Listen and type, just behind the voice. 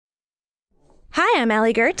Hi, I'm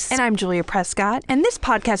Allie Gertz. And I'm Julia Prescott. And this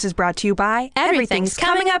podcast is brought to you by Everything's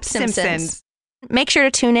Coming Up Simpsons. Make sure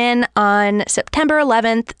to tune in on September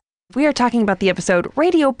 11th. We are talking about the episode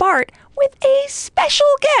Radio Bart with a special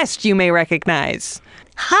guest you may recognize.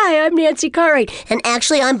 Hi, I'm Nancy Cartwright. And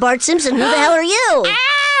actually, I'm Bart Simpson. Who the hell are you?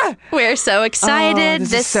 We're so excited. Oh,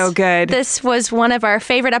 this is so good. This was one of our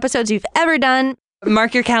favorite episodes we've ever done.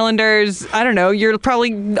 Mark your calendars. I don't know. You're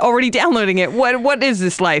probably already downloading it. What is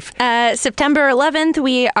this life? September 11th,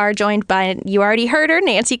 we are joined by, you already heard her,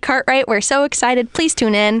 Nancy Cartwright. We're so excited. Please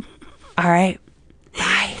tune in. All right.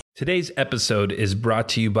 Bye. Today's episode is brought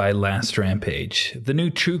to you by Last Rampage, the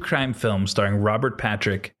new true crime film starring Robert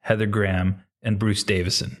Patrick, Heather Graham, and Bruce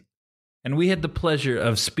Davison. And we had the pleasure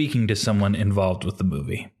of speaking to someone involved with the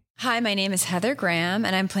movie. Hi, my name is Heather Graham,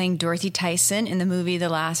 and I'm playing Dorothy Tyson in the movie The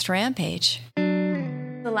Last Rampage.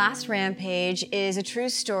 The Last Rampage is a true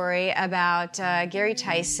story about Gary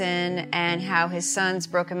Tyson and how his sons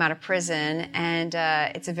broke him out of prison, and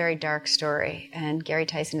it's a very dark story, and Gary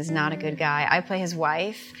Tyson is not a good guy. I play his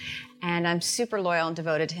wife, and I'm super loyal and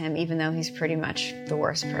devoted to him, even though he's pretty much the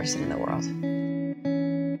worst person in the world.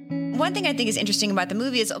 One thing I think is interesting about the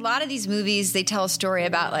movie is a lot of these movies, they tell a story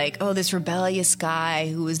about like, oh, this rebellious guy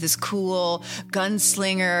who was this cool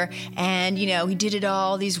gunslinger and, you know, he did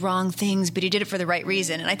these wrong things, but he did it for the right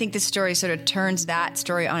reason. And I think this story sort of turns that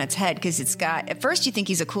story on its head because it's got, at first you think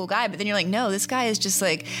he's a cool guy, but then you're like, no, this guy is just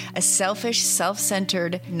like a selfish,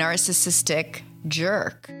 self-centered, narcissistic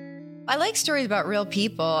jerk. I like stories about real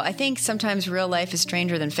people. I think sometimes real life is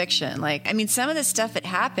stranger than fiction. Some of the stuff that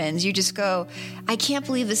happens, you just go, I can't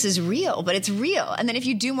believe this is real, but it's real. And then if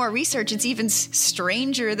you do more research, it's even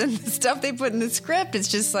stranger than the stuff they put in the script. It's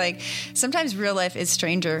just like, sometimes real life is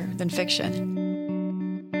stranger than fiction.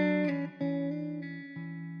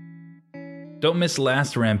 Don't miss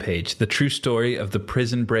Last Rampage, the true story of the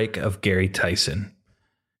prison break of Gary Tyson.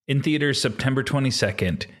 In theaters September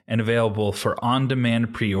 22nd and available for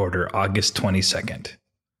on-demand pre-order August 22nd.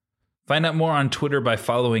 Find out more on Twitter by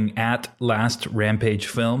following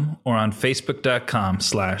 @LastRampageFilm or on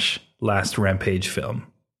Facebook.com/LastRampageFilm.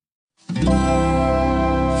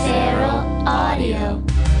 Feral Audio.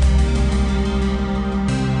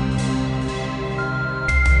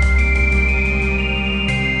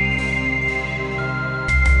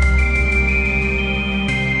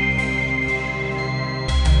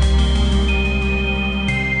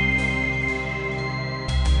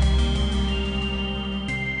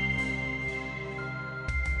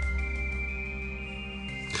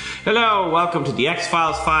 Hello, welcome to the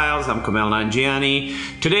X-Files Files. I'm Kumail Nanjiani.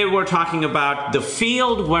 Today we're talking about The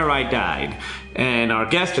Field Where I Died. And our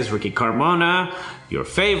guest is Ricky Carmona, your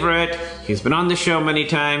favorite. He's been on the show many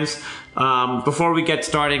times. Before we get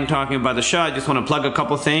started talking about the show, I just want to plug a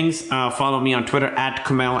couple things. Follow me on Twitter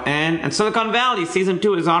 @KumailN. And Silicon Valley Season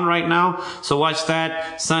 2 is on right now. So watch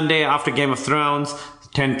that Sunday after Game of Thrones,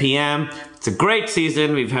 10 p.m. It's a great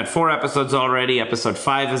season. We've had 4 episodes already. Episode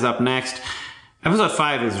 5 is up next. Episode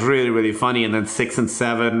 5 is really, really funny, and then 6 and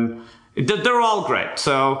 7, they're all great.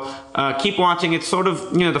 So keep watching. It's sort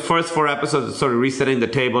of, the first 4 episodes are sort of resetting the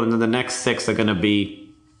table, and then the next 6 are going to be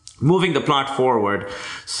moving the plot forward.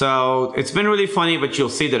 So it's been really funny, but you'll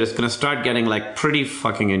see that it's going to start getting pretty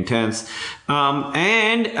fucking intense.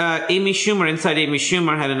 And Amy Schumer, Inside Amy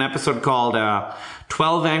Schumer, had an episode called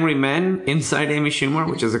 12 Angry Men Inside Amy Schumer,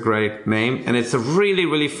 which is a great name. And it's a really,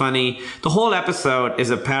 really funny, the whole episode is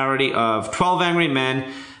a parody of 12 Angry Men,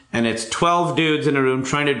 and it's 12 dudes in a room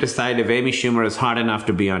trying to decide if Amy Schumer is hot enough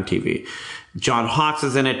to be on TV. John Hawkes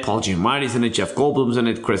is in it, Paul Giamatti's in it, Jeff Goldblum's in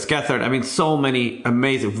it, Chris Gethard. I mean, so many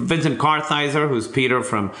amazing. Vincent Kartheiser, who's Peter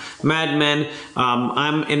from Mad Men.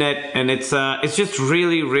 I'm in it, and it's just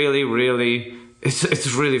really, really, really,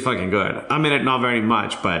 it's really fucking good. I'm in it not very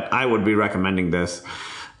much, but I would be recommending this,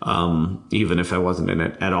 even if I wasn't in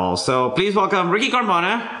it at all. So please welcome Ricky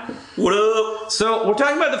Carmona. What up? So we're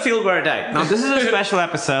talking about The Field Where I Died. Now, this is a special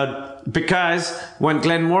episode because when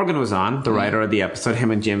Glenn Morgan was on, the writer of the episode, him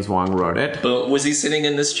and James Wong wrote it. But was he sitting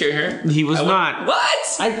in this chair here? He was not.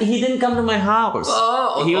 What? He didn't come to my house.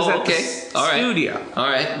 He was at okay. the studio. All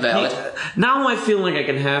right, valid. Now I feel like I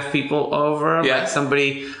can have people over, Yeah. like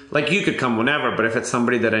somebody, like you could come whenever, but if it's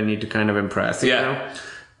somebody that I need to kind of impress, you know?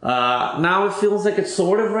 Now it feels like it's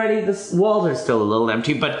sort of ready. The walls are still a little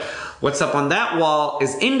empty, but what's up on that wall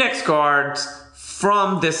is index cards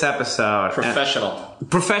from this episode. Professional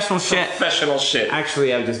shit. Professional shit.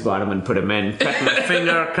 Actually, I just bought him and put him in. Cut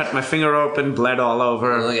my finger open, bled all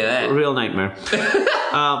over. Look at that. Real nightmare.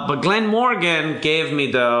 But Glenn Morgan gave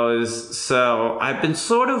me those, so I've been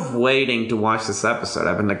sort of waiting to watch this episode.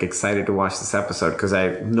 I've been like excited to watch this episode because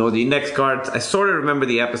I know the index cards. I sort of remember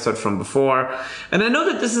the episode from before. And I know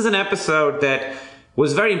that this is an episode that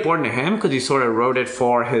was very important to him because he sort of wrote it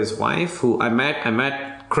for his wife, who I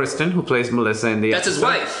met Kristen, who plays Melissa in the That's episode.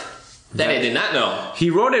 his wife. That I did not know. He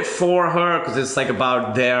wrote it for her because it's like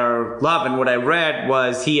about their love. And what I read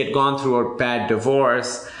was he had gone through a bad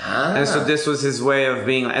divorce. And so this was his way of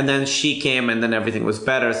being. And then she came and then everything was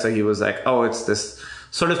better. So he was like, oh, it's this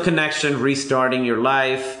sort of connection, restarting your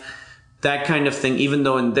life, that kind of thing. Even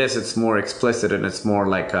though in this it's more explicit and it's more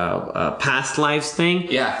like a past lives thing.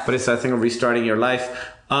 Yeah. But it's that thing of restarting your life.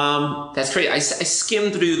 That's great. I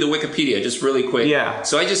skimmed through the Wikipedia just really quick. Yeah.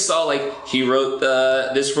 So I just saw like he wrote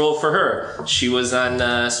this role for her. She was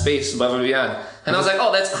on Space Above and Beyond, and I was like,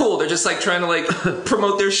 oh, that's cool. They're just like trying to like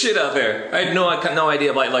promote their shit out there. I had no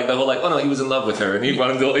idea about like the whole like, oh no, he was in love with her and he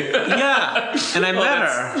wanted to like Yeah. And I met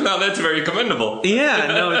her. No, that's very commendable. Yeah.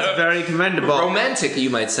 No, it's very commendable. Romantic, you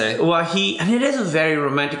might say. Well, and it is a very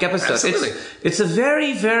romantic episode. Absolutely. It's a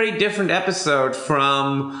very, very different episode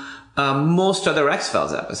from most other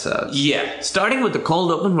X-Files episodes. Yeah. Starting with the cold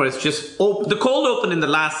open, where it's just the cold open and the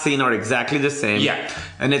last scene are exactly the same. Yeah.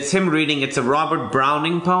 And it's him reading. It's a Robert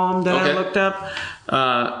Browning poem that I looked up,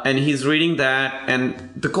 and he's reading that. And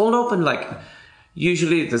the cold open, like,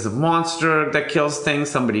 usually there's a monster that kills things,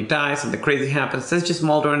 somebody dies, something crazy happens. There's just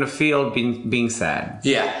Mulder in the field being sad.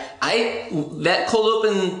 Yeah. That cold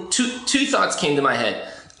open, two thoughts came to my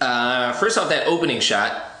head. First off, that opening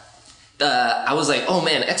shot. I was like, oh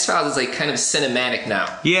man, X-Files is like kind of cinematic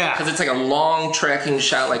now. Yeah. Because it's like a long tracking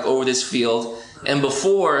shot like over this field. And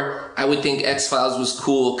before, I would think X-Files was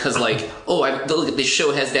cool because like, look at this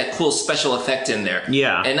show has that cool special effect in there.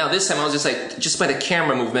 Yeah. And now this time I was just like, just by the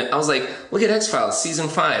camera movement, I was like, look at X-Files, season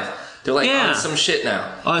 5. They're like on some shit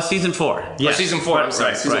now. Season 4. Yeah. Or season 4, I'm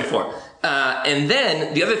sorry, season 4. And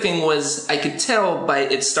then the other thing was I could tell by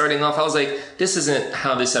it starting off, I was like, this isn't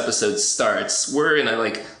how this episode starts. We're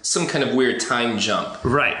in some kind of weird time jump.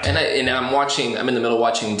 Right. And I'm in the middle of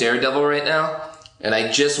watching Daredevil right now. And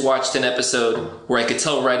I just watched an episode where I could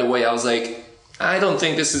tell right away, I was like, I don't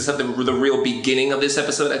think this is the real beginning of this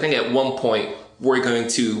episode. I think at one point we're going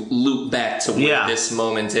to loop back to where this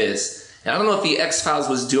moment is. And I don't know if the X-Files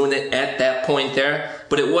was doing it at that point there,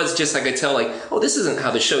 but it was just I could tell like, oh, this isn't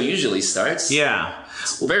how the show usually starts. Yeah.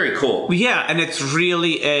 It's very cool. Yeah, and it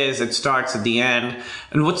really is. It starts at the end.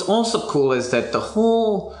 And what's also cool is that the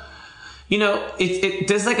whole,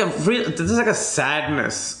 there's like a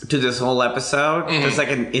sadness to this whole episode. Mm-hmm. There's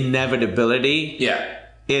like an inevitability. Yeah.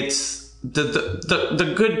 It's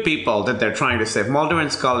the good people that they're trying to save. Mulder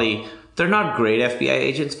and Scully, they're not great FBI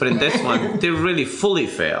agents, but in this one, they really fully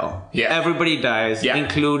fail. Yeah. Everybody dies,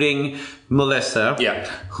 including Melissa,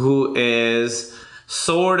 who is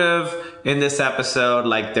sort of in this episode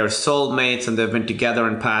like they're soulmates and they've been together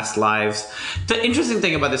in past lives. The interesting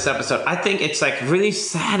thing about this episode, I think it's like really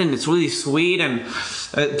sad and it's really sweet, and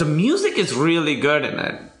the music is really good in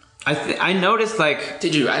it. I noticed like...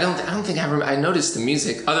 Did you? I don't think I noticed the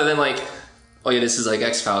music other than like, oh yeah, this is like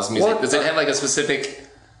X-Files music. Does it have like a specific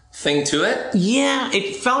thing to it? Yeah,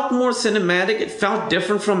 it felt more cinematic. It felt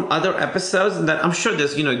different from other episodes, and that I'm sure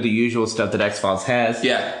there's the usual stuff that X-Files has.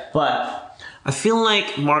 Yeah, but I feel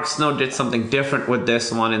like Mark Snow did something different with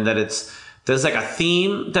this one in that there's like a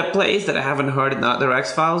theme that plays that I haven't heard in the other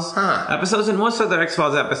X-Files episodes. In most other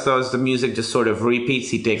X-Files episodes, the music just sort of repeats.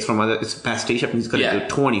 He takes from it's a pastiche and he's going to do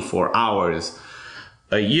 24 hours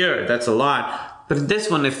a year. That's a lot. But in this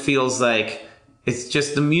one, it feels like it's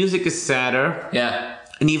just the music is sadder. Yeah.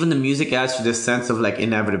 And even the music adds to this sense of like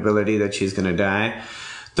inevitability that she's going to die.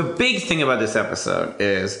 The big thing about this episode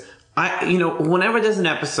is, whenever there's an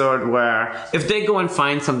episode where if they go and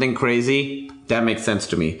find something crazy, that makes sense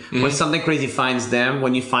to me. Mm-hmm. When something crazy finds them,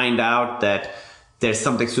 when you find out that there's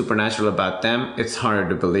something supernatural about them, it's harder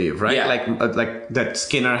to believe, right? Yeah. Like that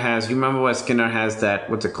Skinner has, you remember what Skinner has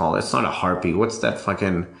that, what's it called? It's not a harpy. What's that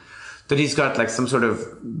fucking... That he's got like some sort of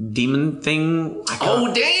demon thing.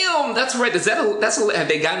 Oh damn! That's right. Have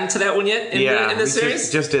they gotten to that one yet? In the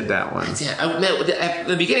series? Just did that one. Yeah. At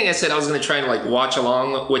the beginning, I said I was going to try and like watch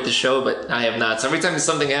along with the show, but I have not. So every time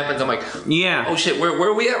something happens, I'm like, oh shit, where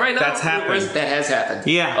are we at right now? That's happened. That has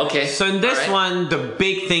happened. Yeah. Okay. So in this one, the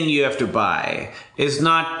big thing you have to buy is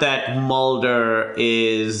not that Mulder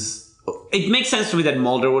is it makes sense to me that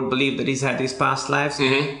Mulder would believe that he's had these past lives,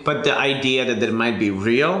 but the idea that it might be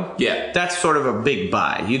real, that's sort of a big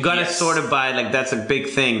buy. You gotta sort of buy, like, that's a big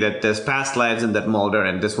thing, that there's past lives and that Mulder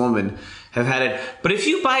and this woman have had it. But if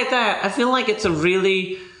you buy that, I feel like it's a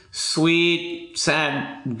really sweet,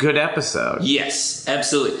 sad, good episode. Yes,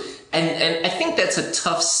 absolutely. And I think that's a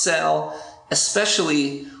tough sell,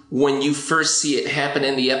 especially when you first see it happen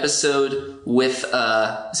in the episode with,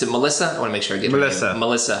 is it Melissa? I want to make sure I get her name.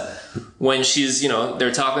 Melissa. When she's,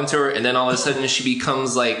 they're talking to her, and then all of a sudden she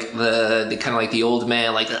becomes like the kind of like the old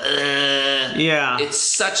man, like, yeah. It's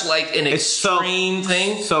such like an extreme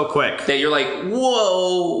thing. So quick. That you're like,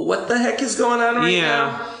 whoa, what the heck is going on right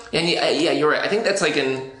now? And yeah, you're right. I think that's like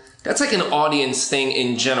an audience thing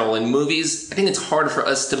in general. In movies, I think it's hard for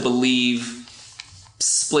us to believe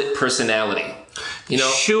split personality.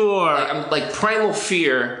 Sure. Like Primal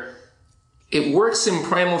Fear, it works in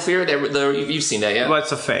Primal Fear. You've seen that, yeah? Well,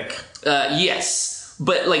 it's a fake. Yes.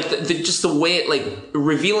 But like just the way it, like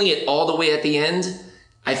revealing it all the way at the end,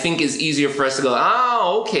 I think is easier for us to go,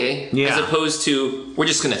 oh, okay. Yeah. As opposed to, we're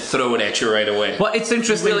just going to throw it at you right away. Well, it's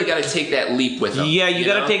interesting. You really got to take that leap with them. Yeah, you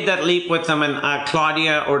got to take that leap with them. And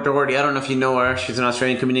Claudia or Doherty, I don't know if you know her. She's an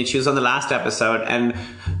Australian comedian. She was on the last episode. And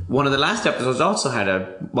one of the last episodes also had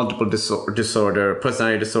a multiple disorder,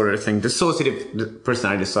 personality disorder thing. Dissociative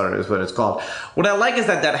personality disorder is what it's called. What I like is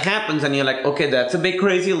that happens and you're like, okay, that's a big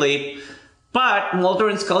crazy leap. But Mulder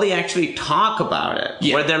and Scully actually talk about it.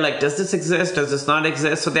 Yeah. Where they're like, does this exist? Does this not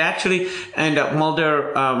exist? So they actually, and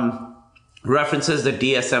Mulder references the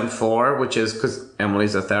DSM-4, which is, because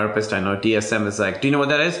Emily's a therapist, I know DSM is like, do you know what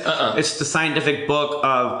that is? It's the scientific book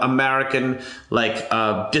of American,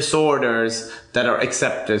 disorders that are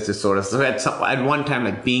accepted as disorders. So at one time,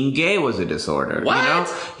 like, being gay was a disorder.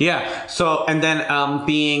 What? Yeah. So, and then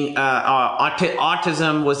being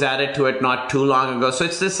autism was added to it not too long ago. So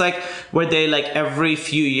it's this, like, where they, like, every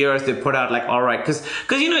few years they put out, like, all right, because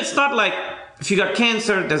it's not like, if you got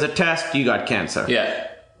cancer, there's a test, you got cancer. Yeah.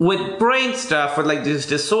 With brain stuff, with like these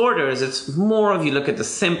disorders, it's more of you look at the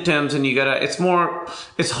symptoms and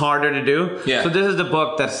it's harder to do. Yeah. So this is the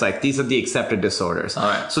book that's like, these are the accepted disorders. All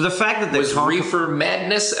right. So the fact that they was reefer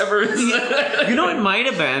madness ever? it might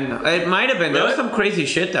have been. It might have been. Really? There was some crazy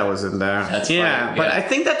shit that was in there. That's funny. Yeah. But I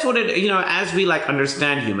think that's what it, as we like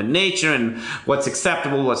understand human nature and what's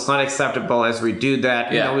acceptable, what's not acceptable, as we do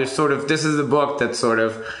that, we're sort of, this is the book that sort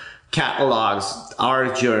of catalogs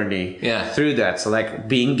our journey through that. So like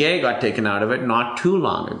being gay got taken out of it not too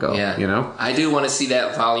long ago. Yeah. I do want to see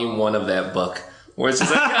that volume 1 of that book. Where it's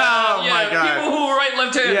just like, oh my God. People who write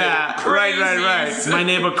left-handed. Yeah, right. My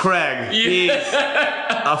neighbor Craig. He's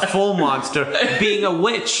a full monster. Being a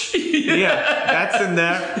witch. Yeah, that's in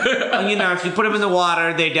there. And, if you put them in the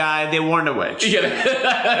water, they die. They weren't a witch.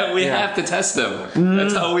 We have to test them.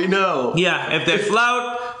 That's how we know. Yeah, if they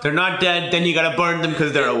float, they're not dead, then you gotta burn them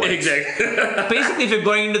because they're a witch. Exactly. Basically, if you're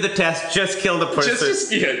going into the test, just kill the person.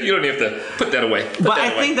 You don't have to put that away. I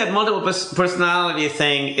think that multiple personality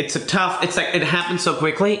thing, it's like it happens so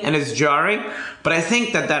quickly and it's jarring. But I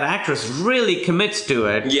think that actress really commits to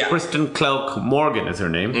it. Yeah. Kristen Cloak Morgan is her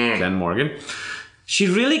name. Jen Morgan. She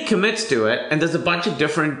really commits to it, and there's a bunch of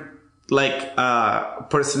different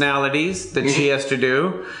personalities that she has to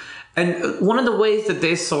do. And one of the ways that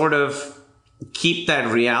they sort of keep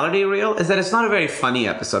that reality real is that it's not a very funny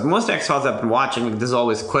episode. Most X-Files I've been watching, there's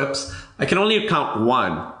always quips. I can only count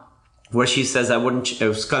one where she says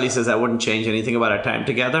Scully says I wouldn't change anything about our time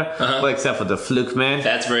together, well, except for the fluke man.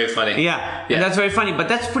 That's very funny. Yeah, and that's very funny. But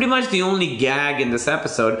that's pretty much the only gag in this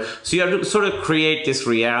episode. So you have to sort of create this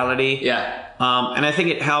reality. Yeah. And I think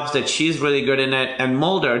it helps that she's really good in it. And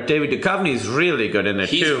Mulder, David Duchovny, is really good in it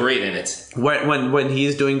too. He's great in it. When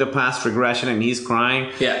he's doing the past regression and he's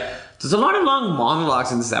crying. Yeah. There's a lot of long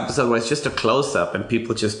monologues in this episode where it's just a close-up and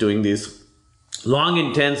people just doing these long,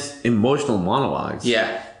 intense, emotional monologues.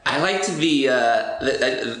 Yeah. I liked the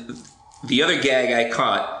other gag I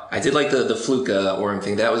caught. I did like the fluke worm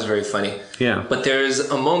thing. That was very funny. Yeah. But there's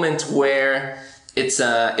a moment where it's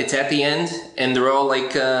at the end and they're all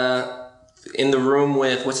like in the room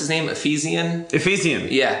with, what's his name? Ephesian?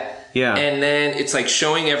 Yeah. Yeah. And then it's like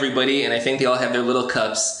showing everybody, and I think they all have their little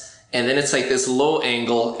cups. And then it's like this low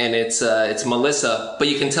angle, and it's Melissa, but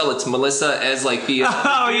you can tell it's Melissa as like the.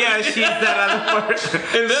 She's that other person.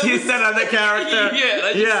 She's that other character.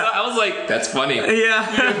 Yeah, I was like, that's funny. Yeah,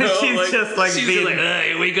 she's just like being like,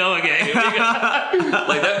 here we go again. Here we go.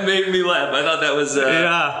 Like that made me laugh. I thought that was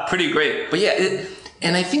pretty great. But yeah,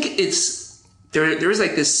 and I think it's there is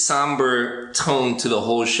like this somber tone to the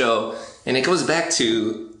whole show, and it goes back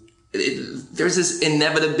to there's this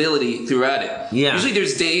inevitability throughout it. Yeah. Usually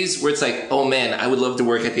there's days where it's like, oh man, I would love to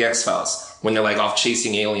work at the X-Files. When they're like off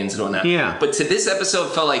chasing aliens and whatnot. Yeah. But to this episode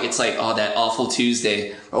felt like it's like, oh, that awful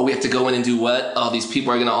Tuesday. Oh, we have to go in and do what? Oh, these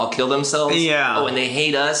people are going to all kill themselves. Yeah. Oh, and they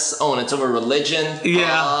hate us. Oh, and it's over religion.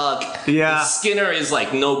 Yeah. Fuck. Yeah. And Skinner is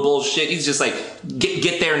like, no bullshit. He's just like,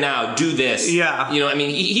 get there now. Do this. Yeah. You know, I mean,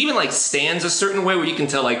 he even like stands a certain way where you can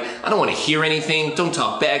tell like, I don't want to hear anything. Don't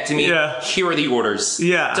talk back to me. Yeah. Here are the orders.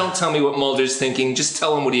 Yeah. Don't tell me what Mulder's thinking. Just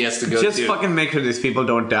tell him what he has to go Just do. fucking make sure these people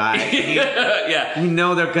don't die. Yeah. You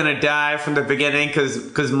know they're gonna die from the beginning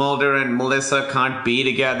because Mulder and Melissa can't be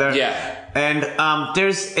together. Yeah. And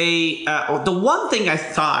there's the one thing I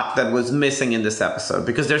thought that was missing in this episode,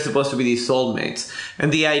 because they're supposed to be these soulmates,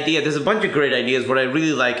 and the idea, there's a bunch of great ideas. What I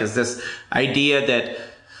really like is this idea that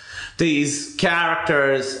these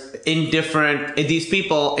characters these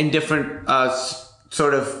people in different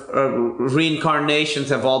sort of reincarnations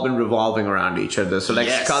have all been revolving around each other. So like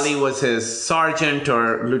Yes. Scully was his sergeant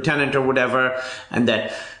or lieutenant or whatever, and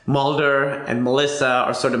that Mulder and Melissa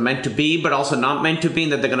are sort of meant to be, but also not meant to be,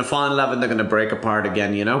 and that they're going to fall in love and they're going to break apart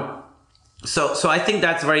again, you know? So I think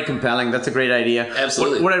that's very compelling. That's a great idea.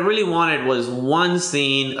 Absolutely. What I really wanted was one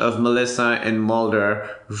scene of Melissa and Mulder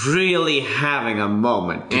really having a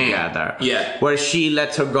moment together. Yeah. Where she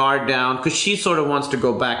lets her guard down, because she sort of wants to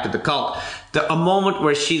go back to the cult. A moment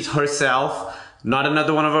where she's herself, not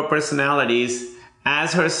another one of her personalities,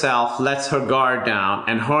 as herself, lets her guard down,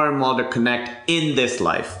 and her and Mulder connect in this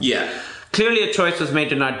life. Yeah. Clearly a choice was made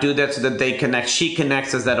to not do that so that they connect. She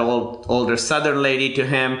connects as that older Southern lady to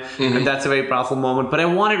him, and that's a very powerful moment. But I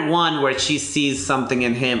wanted one where she sees something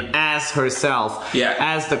in him as herself,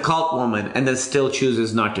 as the cult woman, and then still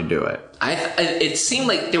chooses not to do it. It seemed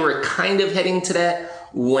like they were kind of heading to that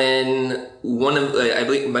when one of I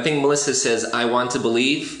think Melissa says, "I want to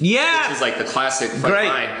believe." Yeah, which is like the classic Great.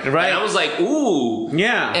 line. Right. And I was like, "Ooh."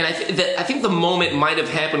 Yeah. And I think the moment might have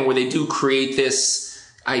happened where they do create this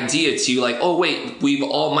idea to you, like, oh wait, we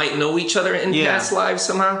all might know each other in past lives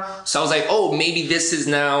somehow. So I was like, oh, maybe this is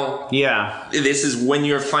now. Yeah. This is when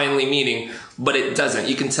you're finally meeting, but it doesn't.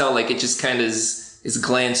 You can tell like it just kind of is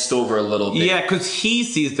glanced over a little bit. Yeah, because he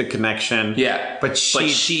sees the connection. Yeah. But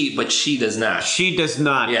she does not. She does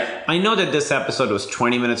not. Yeah. I know that this episode was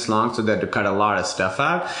 20 minutes long, so they had to cut a lot of stuff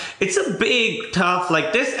out. It's a big, tough,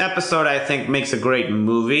 like this episode I think makes a great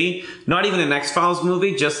movie. Not even an X-Files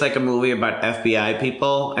movie, just like a movie about FBI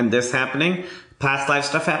people and this happening. Past life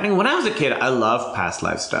stuff happening. When I was a kid, I loved past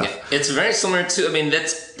life stuff. Yeah. It's very similar to, I mean,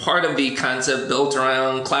 that's part of the concept built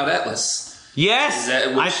around Cloud Atlas. Yes,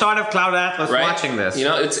 I thought of Cloud Atlas watching this. You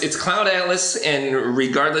know, it's Cloud Atlas, and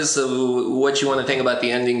regardless of what you want to think about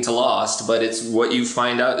the ending to Lost, but it's what you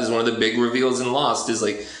find out is one of the big reveals in Lost is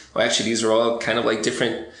like, well, actually, these are all kind of like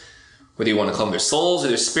different, whether you want to call them their souls or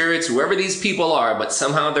their spirits, whoever these people are, but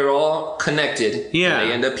somehow they're all connected. Yeah. And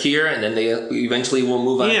they end up here, and then they eventually will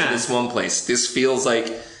move on to this one place. This feels like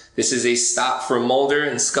this is a stop for Mulder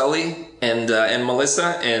and Scully and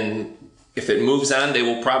Melissa, and if it moves on, they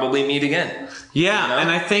will probably meet again. Yeah, you know? and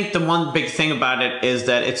I think the one big thing about it is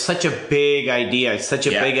that it's such a big idea. It's such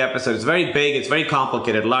a big episode. It's very big. It's very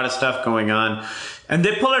complicated. A lot of stuff going on. And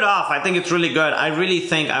they pull it off. I think it's really good. I really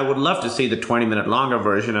think I would love to see the 20-minute longer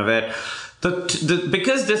version of it.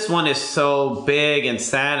 Because this one is so big and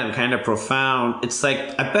sad and kind of profound, it's like,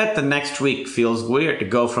 I bet the next week feels weird to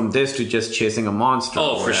go from this to just chasing a monster.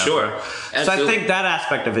 Oh, for sure. Absolutely. So I think that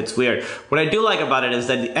aspect of it's weird. What I do like about it is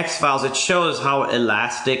that the X-Files, it shows how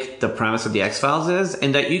elastic the premise of the X-Files is,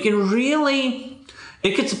 and that you can really...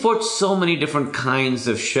 It could support so many different kinds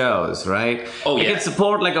of shows, right? Oh, yeah. It could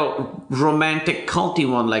support like a romantic,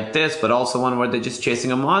 culty one like this, but also one where they're just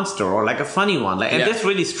chasing a monster, or like a funny one. And this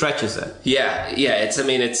really stretches it. Yeah.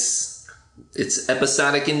 It's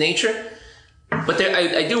episodic in nature. But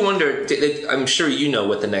I do wonder, I'm sure you know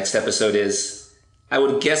what the next episode is. I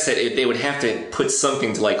would guess that they would have to put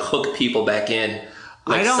something to like hook people back in.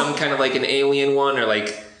 Like some kind of like an alien one, or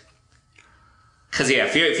like... Because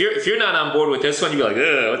if you're not on board with this one, you'd be like,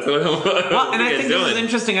 ugh, well, and I think this is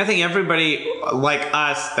interesting. I think everybody like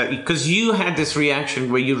us, because you had this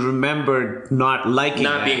reaction where you remembered not liking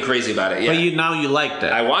it, being crazy about it. Yeah, but now you liked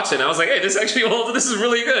it. I watched it and I was like, hey, this is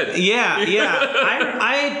really good. Yeah.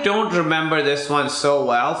 I don't remember this one so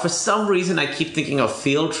well. For some reason, I keep thinking of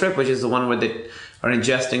Field Trip, which is the one where they are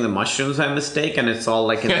ingesting the mushrooms by mistake, and it's all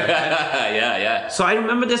like in their head. Yeah. So I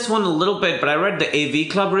remember this one a little bit, but I read the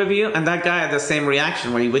AV Club review, and that guy had the same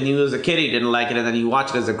reaction, where when he was a kid, he didn't like it, and then you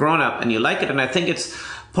watch it as a grown-up, and you like it, and I think it's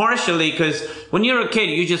Partially because when you're a kid,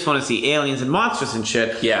 you just want to see aliens and monsters and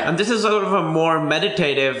shit. Yeah. And this is sort of a more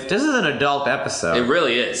meditative, this is an adult episode. It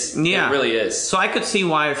really is. Yeah. It really is. So I could see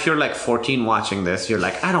why if you're like 14 watching this, you're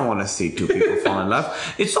like, I don't want to see two people fall in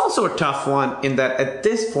love. It's also a tough one in that at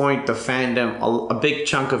this point, the fandom, a big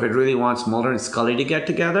chunk of it really wants Mulder and Scully to get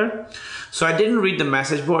together. So I didn't read the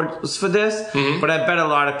message boards for this, but I bet a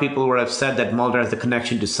lot of people were upset that Mulder has a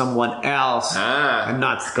connection to someone else and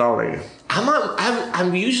not Scully.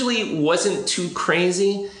 I'm usually wasn't too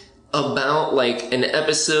crazy about like an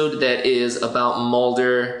episode that is about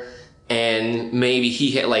Mulder and maybe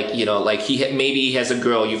he had like, you know, like maybe he has a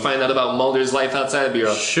girl. You find out about Mulder's life outside of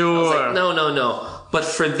Bureau. Sure. I was like, no. But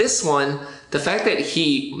for this one, the fact that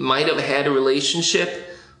he might have had a relationship,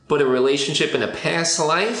 but a relationship in a past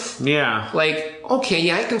life. Yeah. Like, okay,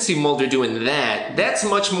 yeah, I can see Mulder doing that. That's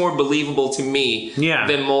much more believable to me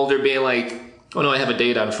than Mulder being like, oh no, I have a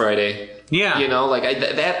date on Friday. Yeah. You know, like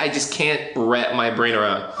I just can't wrap my brain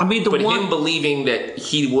around. I mean, him believing that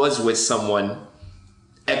he was with someone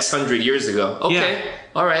X hundred years ago. Okay. Yeah.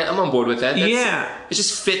 All right, I'm on board with that. It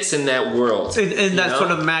just fits in that world. In that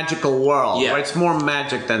sort of magical world. Yeah. Right? It's more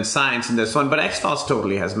magic than science in this one. But X-Files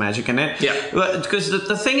totally has magic in it. Yeah. Because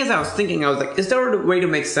the thing is, I was like, is there a way to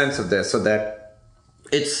make sense of this so that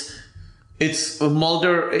it's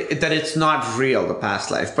Mulder, that it's not real, the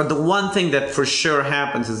past life. But the one thing that for sure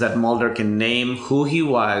happens is that Mulder can name who he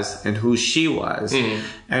was and who she was. Mm-hmm.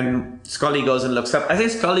 And Scully goes and looks up. I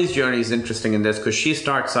think Scully's journey is interesting in this because she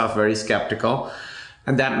starts off very skeptical.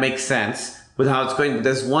 And that makes sense with how it's going.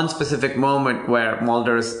 There's one specific moment where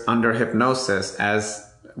Mulder is under hypnosis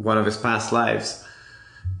as one of his past lives.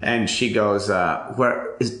 And she goes,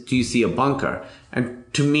 do you see a bunker? And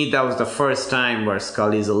to me, that was the first time where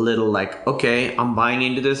Scully's a little like, okay, I'm buying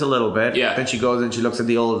into this a little bit. Yeah. Then she goes and she looks at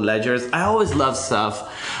the old ledgers. I always love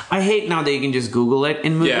stuff. I hate now that you can just Google it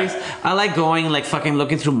in movies. Yeah. I like going like fucking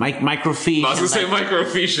looking through microfiche. I was gonna say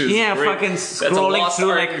microfiches. Yeah, great. fucking That's a scrolling lost through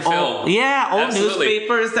art like in film. old Absolutely.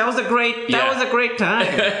 newspapers. That was a great time.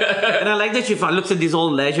 And I like that she looks at these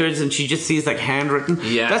old ledgers and she just sees like handwritten.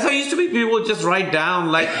 Yeah. That's how it used to be. People would just write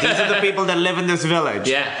down like these are the people that live in this village.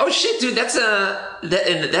 Yeah. Oh shit, dude.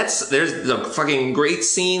 There's a fucking great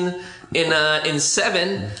scene in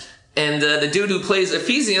Seven, and the dude who plays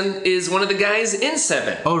Ephesian is one of the guys in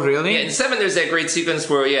Seven. Oh really? Yeah. In Seven, there's that great sequence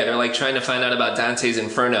where they're like trying to find out about Dante's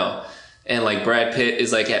Inferno, and like Brad Pitt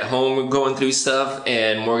is like at home going through stuff,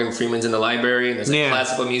 and Morgan Freeman's in the library, and there's like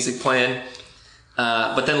classical music playing.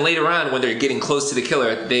 But then later on, when they're getting close to the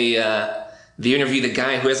killer, they interview the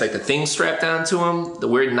guy who has like the thing strapped onto him, the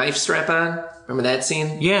weird knife strap on. Remember that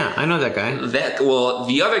scene? Yeah, I know that guy.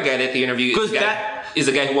 The other guy that they interview is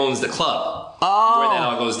the guy who owns the club. Oh. Where that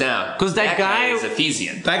all goes down. Because that guy is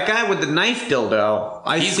Ephesian. That guy with the knife dildo,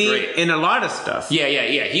 He's see great. in a lot of stuff. Yeah.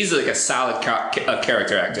 He's like a solid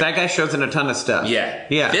character actor. That guy shows in a ton of stuff.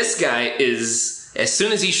 Yeah. This guy is, as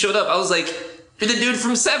soon as he showed up, I was like, you're the dude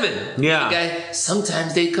from Seven. Yeah. The guy,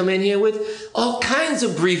 sometimes they come in here with all kinds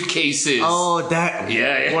of briefcases. Oh, that.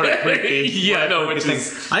 Yeah. What a creepy. Yeah, no, which thing.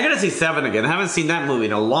 is. I gotta see Seven again. I haven't seen that movie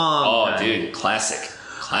in a long time. Oh, dude. Classic.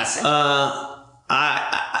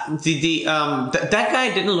 That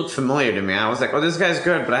guy didn't look familiar to me. I was like, oh, this guy's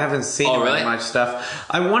good, but I haven't seen him in much stuff.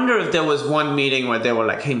 I wonder if there was one meeting where they were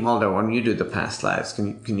like, hey, Mulder, when you do the past lives,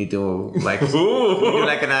 can you do like, can you do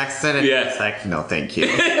like an accent? And it's like, no, thank you.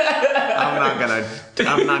 I'm not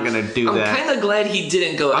gonna do that. I'm kind of glad he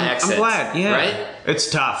didn't go accent. I'm glad, yeah. Right?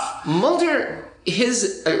 It's tough. Mulder,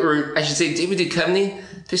 or I should say David Duchovny,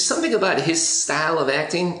 there's something about his style of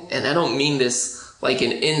acting, and I don't mean this like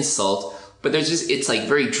an insult, but it's like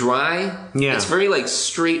very dry. Yeah. It's very like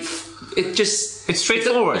straight. It's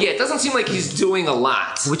straightforward. It doesn't seem like he's doing a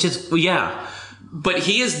lot. Which is, yeah. But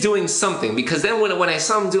he is doing something, because then when I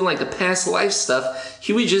saw him doing like the past life stuff,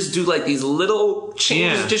 he would just do like these little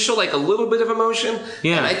changes to show like a little bit of emotion.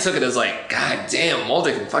 Yeah. And I took it as like, God damn,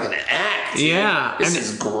 Mulder can fucking act. Yeah. This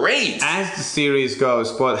is great. As the series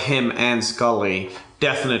goes, both him and Scully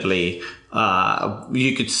definitely,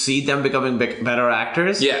 you could see them becoming better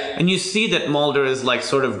actors. Yeah. And you see that Mulder is like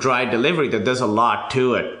sort of dry delivery, that there's a lot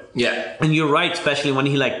to it. Yeah. And you're right, especially when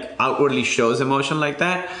he like outwardly shows emotion like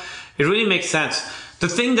that. It really makes sense. The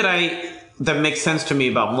thing that makes sense to me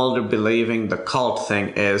about Mulder believing the cult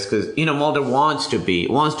thing is because, Mulder wants to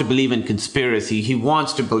believe in conspiracy. He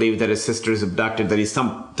wants to believe that his sister is abducted, that he's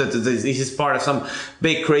part of some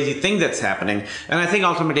big crazy thing that's happening. And I think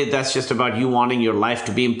ultimately that's just about you wanting your life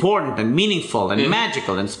to be important and meaningful and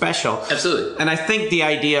magical and special. Absolutely. And I think the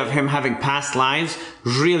idea of him having past lives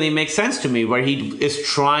really makes sense to me, where he is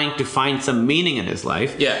trying to find some meaning in his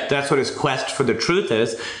life. Yeah. That's what his quest for the truth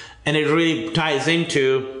is. and it really ties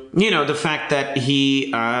into, the fact that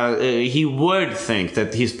he would think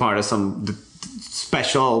that he's part of some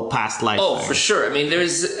special past life. Oh, thing. for sure. I mean,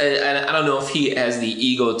 I don't know if he has the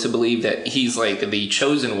ego to believe that he's like the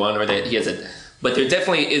chosen one, or that he has but there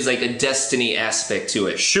definitely is like a destiny aspect to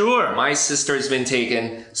it. Sure. My sister has been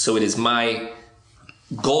taken, so it is my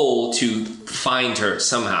goal to find her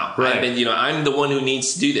somehow. Right. I'm the one who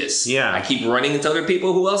needs to do this. Yeah. I keep running into other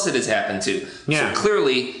people who else it has happened to. Yeah. So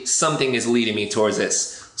clearly something is leading me towards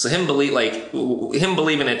this. So him believing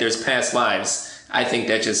that there's past lives, I think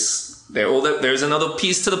that just there's another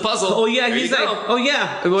piece to the puzzle. Oh yeah, there he's like, go. oh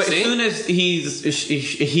yeah. Well, as See? soon as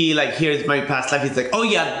he like hears my past life, he's like, oh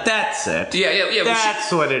yeah, that's it. Yeah.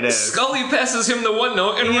 That's what it is. Scully passes him the one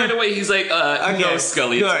note, and right away he's like, no,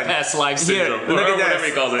 Scully, it's good. past life Here, syndrome. look or at whatever this.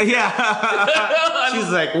 he calls it. Yeah. She's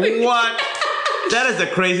like, what? That is a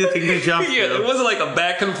crazy thing to jump Yeah, through. it wasn't like a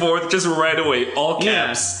back and forth, just right away, all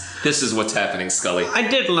caps. This is what's happening, Scully. I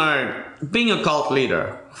did learn, being a cult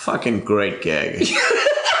leader, fucking great gig. You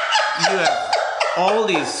have all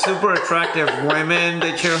these super attractive women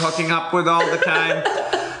that you're hooking up with all the time.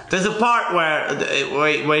 There's a part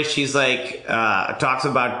where she's like, talks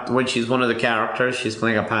about when she's one of the characters, she's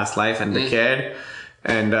playing a past life and the kid.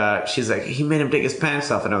 And she's like, he made him take his pants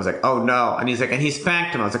off. And I was like, oh no. And he's like, and he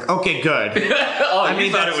spanked him. I was like, okay, good. I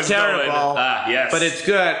mean, thought that's it was terrible. Yes. But it's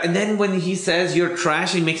good. And then when he says you're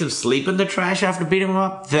trash, he makes him sleep in the trash after beating him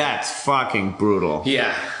up. That's fucking brutal.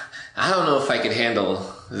 Yeah. I don't know if I could handle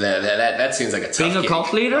that seems like a tough Being a gig.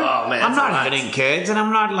 cult leader? Oh man, I'm that's a not lot. hitting kids, and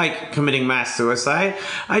I'm not like committing mass suicide.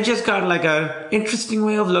 I just got like a interesting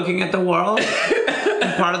way of looking at the world.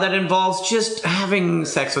 And part of that involves just having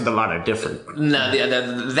sex with a lot of different. No,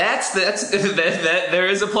 that's there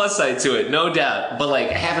is a plus side to it, no doubt. But like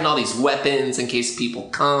having all these weapons in case people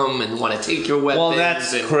come and want to take your weapons. Well,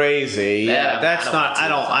 that's crazy. Yeah, that's not. I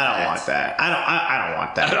don't want that. I don't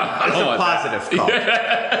want that. I It's don't a want positive cult.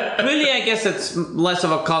 Really, I guess it's less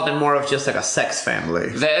of a cult and more of just like a sex family.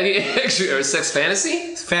 Actually, or a sex fantasy?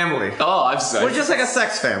 It's family. Oh, I'm sorry. We're just like a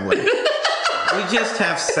sex family. We just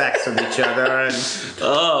have sex with each other, and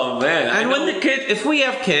oh man! and when if we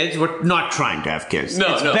have kids, we're not trying to have kids.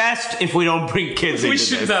 No, it's no. best if we don't bring kids into we this.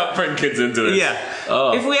 should not bring kids into this. Yeah.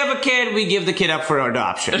 Oh. If we have a kid, we give the kid up for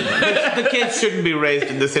adoption. The kid shouldn't be raised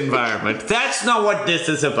in this environment. That's not what this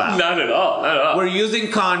is about. Not at all. Not at all. We're using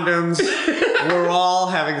condoms. We're all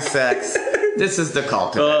having sex. This is the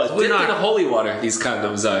cult. We're Dipped not. in holy water, these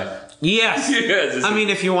condoms are. Yes. Yes. I mean,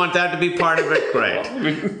 if you want that to be part of it,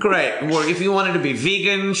 great. Great. Well, if you want it to be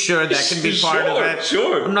vegan, sure, that can be part of it.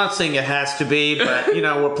 Sure. I'm not saying it has to be, but,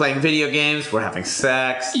 we're playing video games, we're having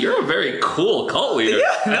sex. You're a very cool cult leader.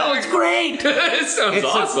 Yeah, no, it's great. It sounds It's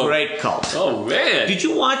awesome. a great cult. Oh, man. Did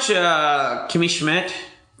you watch Kimmy Schmidt?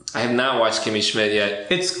 I have not watched Kimmy Schmidt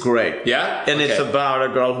yet. It's great. Yeah? And it's Okay. about a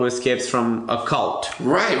girl who escapes from a cult.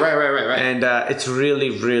 Right. And it's really,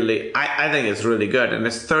 really, I think it's really good. And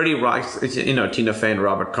it's 30 Rocks. It's, Tina Fey and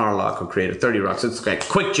Robert Carlock who created 30 Rocks. It's like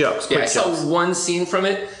quick jokes. Yeah, I Quick jokes. saw one scene from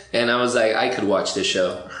it, and I was like, I could watch this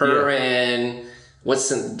show. Her and... What's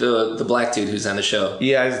the black dude who's on the show?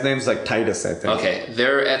 Yeah, his name's like Titus, I think. Okay,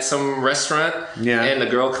 they're at some restaurant, Yeah. and the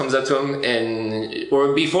girl comes up to him,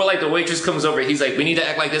 or before like the waitress comes over, he's like, "We need to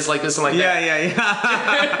act like this, and like that."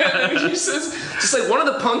 Yeah. He says, just like one of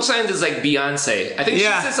the punchlines is like Beyonce. I think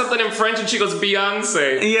Yeah. she said something in French, and she goes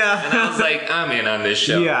Beyonce. Yeah. and I was like, I'm in on this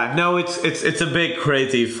show. Yeah, no, it's a big,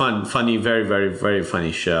 crazy, funny, very, very, very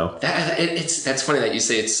funny show. That's funny that you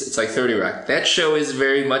say it's like 30 Rock. That show is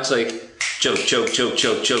very much like joke.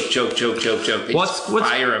 They What's-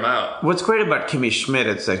 fire him out. What's great about Kimmy Schmidt,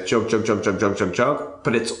 it's like joke,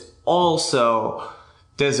 but it's also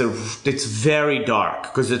it's very dark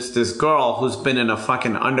because it's this girl who's been in a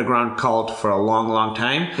fucking underground cult for a long, long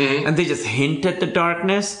time, and they just hint at the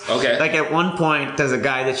darkness. Okay. Like at one point, there's a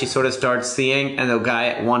guy that she sort of starts seeing, and the guy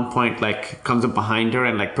at one point like comes up behind her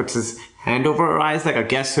and like puts his hand over her eyes like a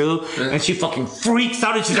guess who, and she fucking freaks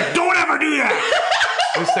out and she's like, "Don't ever do that!"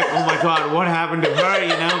 It's like, oh my god, what happened to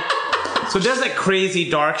her? So there's like crazy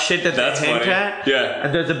dark shit that That's they hint funny. at. Yeah.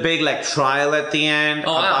 And there's a big like trial at the end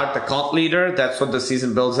about the cult leader. That's what the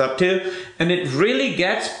season builds up to. And it really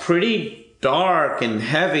gets pretty dark and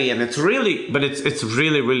heavy, and it's really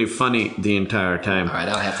really, really funny the entire time. All right,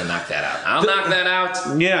 I'll have to knock that out. I'll knock that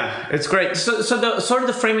out. Yeah, it's great. So the sort of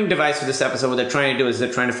the framing device for this episode, what they're trying to do is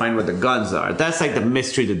they're trying to find where the guns are. That's like the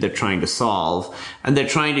mystery that they're trying to solve, and they're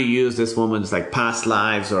trying to use this woman's like past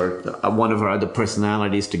lives or one of her other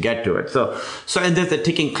personalities to get to it. So and there's a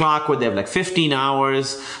ticking clock where they have like 15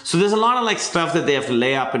 hours. So there's a lot of like stuff that they have to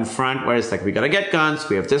lay up in front where it's like, we gotta get guns,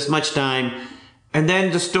 we have this much time. And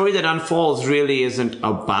then the story that unfolds really isn't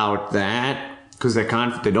about that, because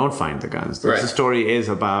they don't find the guns. The story is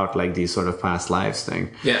about like these sort of past lives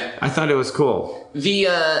thing. Yeah. I thought it was cool. Did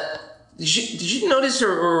you notice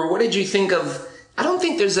or what did you think of, I don't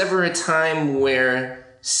think there's ever a time where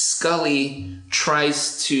Scully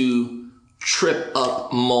tries to trip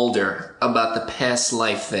up Mulder about the past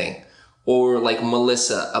life thing, or like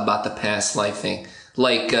Melissa about the past life thing.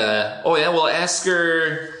 Like, ask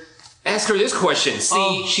her this question.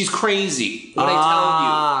 See, she's crazy. What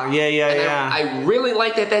I tell you. Yeah. I really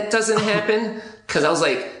like that doesn't happen, because I was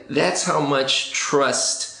like, that's how much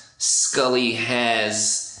trust Scully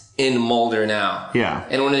has in Mulder now. Yeah.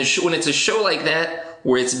 And when it's a show like that,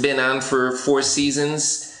 where it's been on for 4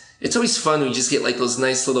 seasons, it's always fun when you just get like those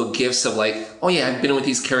nice little gifts of like, oh yeah, I've been with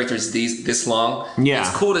these characters this long. Yeah.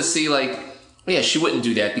 It's cool to see like, oh yeah, she wouldn't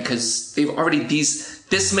do that because they've already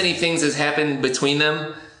this many things has happened between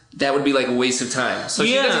them. That would be like a waste of time. So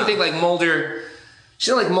she doesn't think like Mulder. She's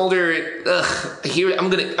not like Mulder. Here I'm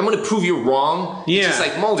gonna prove you wrong. Yeah. It's just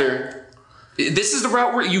like Mulder. This is the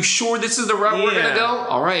route you sure this is the route we're gonna go?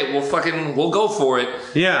 All right, we'll go for it.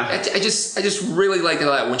 Yeah. I just really liked it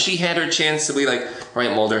a lot when she had her chance to be like, all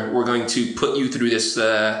right, Mulder, we're going to put you through this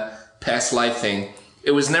past life thing.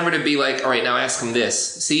 It was never to be like, all right, now ask him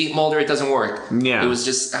this. See, Mulder, it doesn't work. Yeah. It was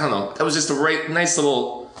just, I don't know. That was just a nice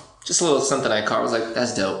little. Just a little something I caught. I was like,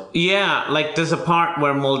 that's dope. Yeah, like there's a part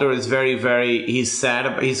where Mulder is he's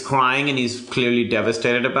sad, he's crying and he's clearly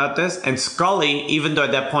devastated about this. And Scully, even though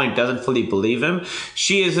at that point doesn't fully believe him,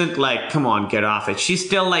 she isn't like, come on, get off it. She's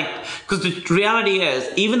still like, because the reality is,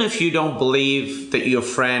 even if you don't believe what your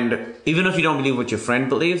friend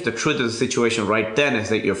believes, the truth of the situation right then is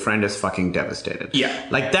that your friend is fucking devastated. Yeah.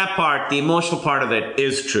 Like that part, the emotional part of it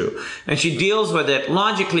is true. And she deals with it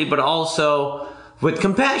logically, but also with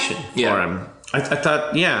compassion for him. I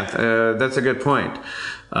thought, that's a good point.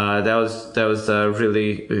 That was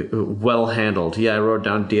really well handled. Yeah, I wrote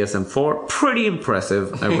down DSM-4. Pretty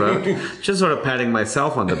impressive, I wrote. Just sort of patting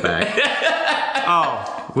myself on the back.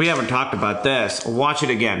 Oh, we haven't talked about this. Watch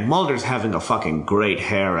it again. Mulder's having a fucking great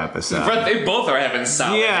hair episode. But they both are having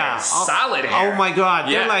solid hair. Solid hair. Oh my god.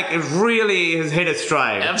 Yeah. They're like, it really has hit its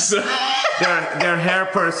stride. Absolutely. Their hair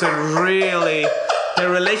person really... Their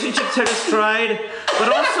relationships hit a stride, but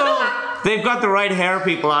also they've got the right hair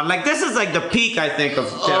people on. Like this is like the peak, I think, of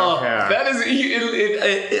their hair. That is,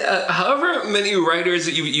 however many writers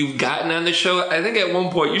that you've gotten on the show, I think at one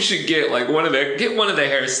point you should get like one of the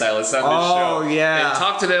hairstylists on the show. Oh yeah, and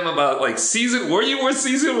talk to them about like where you were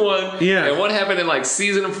season 1, and what happened in like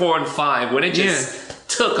season 4 and 5 when it just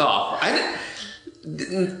took off.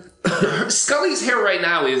 Scully's hair right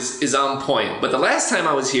now is on point, but the last time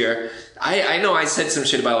I was here, I know I said some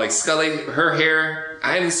shit about like Scully, her hair.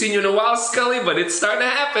 I haven't seen you in a while, Scully, but it's starting to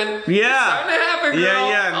happen. Yeah. It's starting to happen,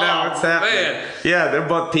 girl. No, it's happening. Man. Yeah, they're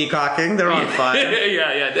both peacocking. They're on fire.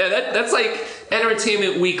 yeah. That's like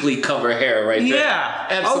Entertainment Weekly cover hair right there. Yeah.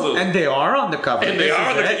 Absolutely. Oh, and they are on the cover. And they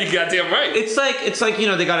are on the you goddamn right. It's like,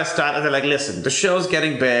 they gotta start, they're like, listen, the show's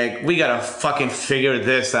getting big. We gotta fucking figure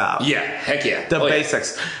this out. Yeah, heck yeah. The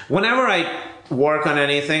basics. Whenever I work on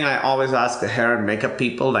anything, I always ask the hair and makeup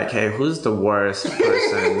people, like, hey, who's the worst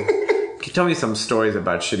person? Can you tell me some stories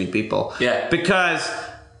about shitty people? Yeah. Because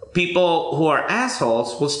people who are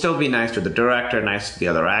assholes will still be nice to the director, nice to the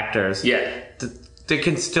other actors. Yeah. They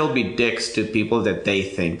can still be dicks to people that they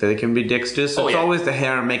think that they can be dicks to. So it's always the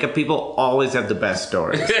hair and makeup people always have the best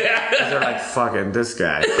stories. They're like, fucking this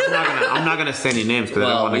guy. I'm not gonna say any names because I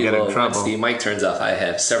don't want to get in trouble. Once the mic turns off, I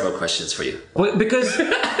have several questions for you. Well, because,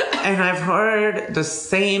 and I've heard the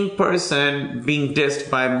same person being dissed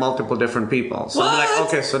by multiple different people. So I'm like,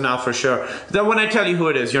 okay, so now for sure. Then when I tell you who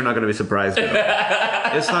it is, you're not gonna be surprised at all.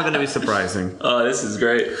 It's not gonna be surprising. Oh, this is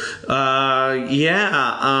great. I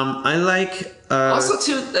like. Also,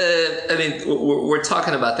 too, I mean, we're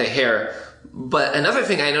talking about the hair, but another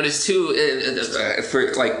thing I noticed too,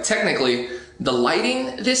 for like technically, the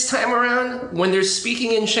lighting this time around when they're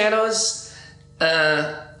speaking in shadows,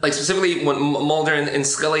 like specifically when Mulder and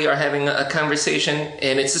Scully are having a conversation,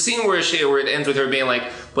 and it's a scene where it ends with her being like,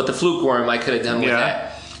 "But the fluke worm, I could have done with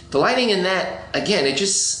that." The lighting in that, again, it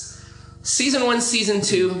just season 1, season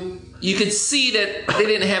 2. You could see that they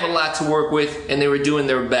didn't have a lot to work with, and they were doing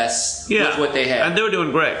their best with what they had. And they were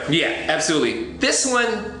doing great. Yeah, absolutely. This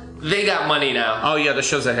one, they got money now. Oh yeah, the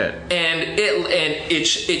show's a hit. And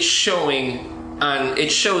it's showing on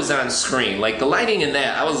on screen. Like the lighting in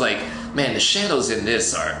that, I was like, man, the shadows in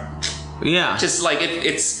this are just like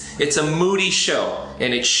it's it's a moody show,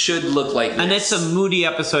 and it should look like this. And it's a moody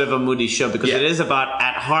episode of a moody show because Yeah. it is about,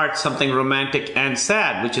 at heart, something romantic and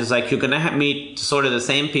sad, which is like you're going to meet sort of the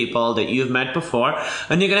same people that you've met before,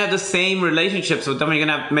 and you're going to have the same relationships with them, and you're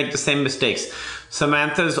going to make the same mistakes.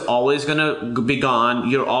 Samantha's always going to be gone.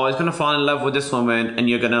 You're always going to fall in love with this woman, and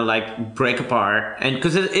you're going to like break apart. And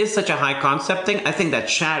because it is such a high concept thing, I think that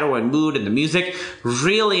shadow and mood and the music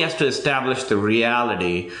really has to establish the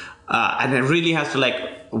reality. And it really has to like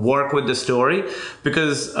work with the story,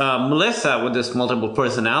 because Melissa, with this multiple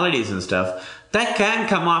personalities and stuff, that can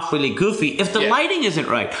come off really goofy if the lighting isn't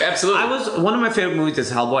right. Absolutely. One of my favorite movies is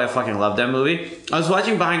Hellboy. I fucking love that movie. I was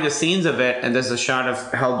watching behind the scenes of it, and there's a shot of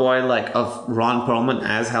Hellboy, like of Ron Perlman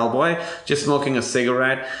as Hellboy, just smoking a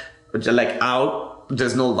cigarette, like out.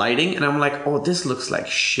 There's no lighting, and I'm like, oh, this looks like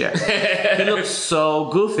shit. It looks so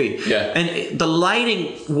goofy. Yeah. And the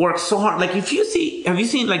lighting works so hard. Like, have you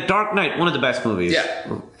seen like Dark Knight, one of the best movies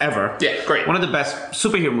ever. Yeah, great. One of the best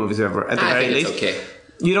superhero movies ever, at the very think least. it's okay.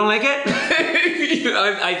 You don't like it?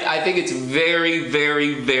 I think it's very,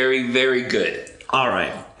 very, very, very good. All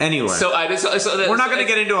right. Anyway, we're not going to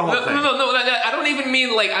get into a whole thing. No. I don't even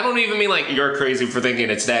mean like you're crazy for thinking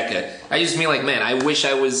it's that good. I just mean like, man, I wish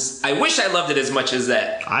I loved it as much as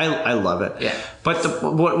that. I love it. Yeah. But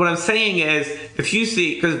what I'm saying is, if you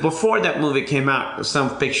see, because before that movie came out,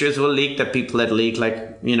 some pictures were leaked that people had leaked,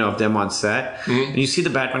 like, you know, of them on set. Mm-hmm. And you see the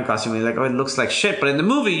Batman costume, and you're like, oh, it looks like shit. But in the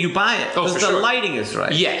movie, you buy it. Oh, because for the sure. lighting is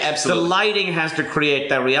right. Yeah, absolutely. The lighting has to create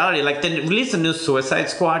that reality. Like, they released a new Suicide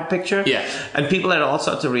Squad picture. Yeah. And people had all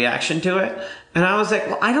sorts of reaction to it. And I was like,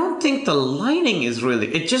 well, I don't think the lighting is really,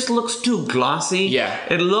 it just looks too glossy. Yeah.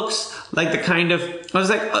 It looks like the kind of, I was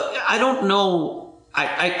like, I don't know.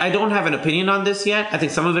 I don't have an opinion on this yet. I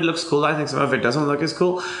think some of it looks cool. I think some of it doesn't look as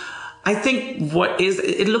cool. I think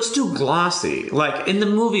it looks too glossy. Like, in the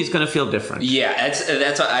movie, it's going to feel different. Yeah,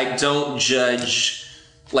 that's why I don't judge.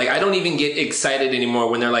 Like, I don't even get excited anymore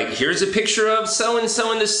when they're like, here's a picture of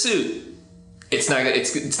so-and-so in the suit. It's not going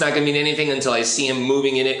to mean anything until I see him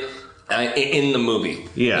moving in it in the movie.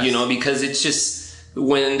 Yeah. You know, because it's just,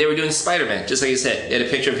 when they were doing Spider-Man, just like you said, they had a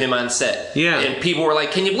picture of him on set. Yeah. And people were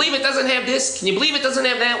like, can you believe it doesn't have this? Can you believe it doesn't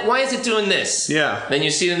have that? Why is it doing this? Yeah. Then you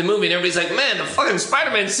see it in the movie and everybody's like, man, the fucking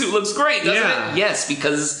Spider-Man suit looks great, doesn't Yeah. it? Yes,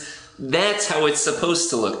 because that's how it's supposed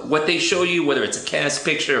to look. What they show you, whether it's a cast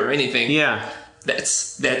picture or anything, Yeah.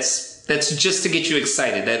 that's just to get you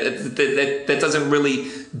excited. That doesn't really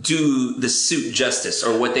do the suit justice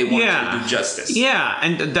or what they want to do justice. Yeah,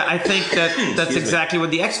 and I think that's exactly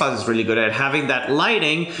what the X-Files is really good at. Having that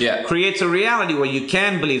lighting creates a reality where you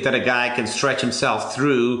can believe that a guy can stretch himself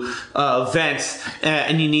through vents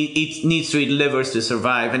and he needs to eat livers to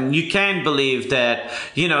survive. And you can believe that,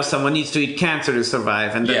 you know, someone needs to eat cancer to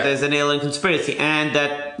survive, and that there's an alien conspiracy, and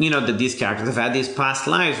that, you know, that these characters have had these past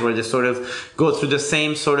lives where they sort of go through the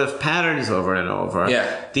same sort of patterns over and over.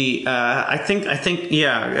 Yeah. I think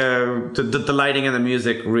the lighting and the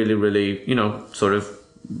music really, you know, sort of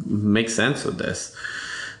make sense with this.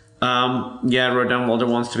 I wrote down Walter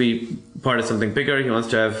wants to be part of something bigger. He wants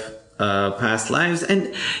to have past lives.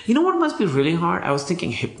 And you know what must be really hard? I was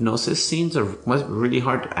thinking hypnosis scenes must be really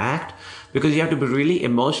hard to act, because you have to be really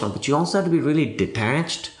emotional, but you also have to be really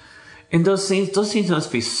detached. In those scenes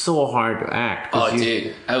must be so hard to act.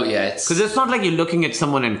 Dude. Oh, yeah. Because it's not like you're looking at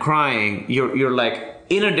someone and crying. You're like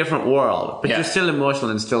in a different world, but you're still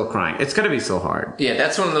emotional and still crying. It's got to be so hard. Yeah,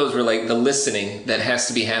 that's one of those where, like, the listening that has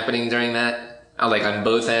to be happening during that, like, on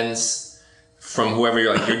both ends, from whoever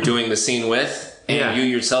you're doing the scene with, and you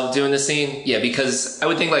yourself doing the scene. Yeah, because I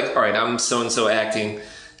would think, like, all right, I'm so-and-so acting,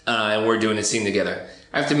 and we're doing a scene together.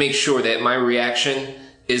 I have to make sure that my reaction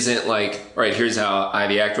isn't like, all right, here's how I,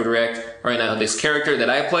 the actor, would react. All right, now this character that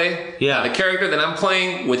I play, the character that I'm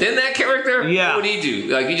playing within that character, what would he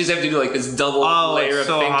do? Like, you just have to do like this double layer of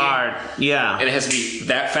thinking. Hard. Yeah. And it has to be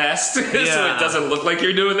that fast, so it doesn't look like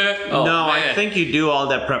you're doing that. Oh, no, man. I think you do all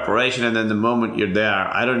that preparation, and then the moment you're there,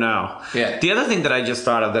 I don't know. Yeah. The other thing that I just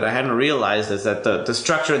thought of that I hadn't realized is that the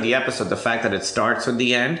structure of the episode, the fact that it starts with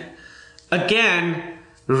the end, again,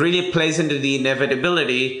 really plays into the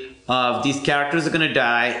inevitability of these characters are going to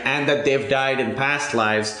die, and that they've died in past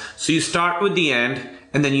lives. So you start with the end,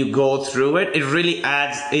 and then you go through it. It really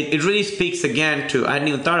adds, it really speaks again to, I hadn't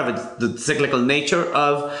even thought of it, the cyclical nature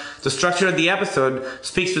of the structure of the episode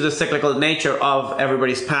speaks to the cyclical nature of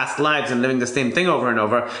everybody's past lives and living the same thing over and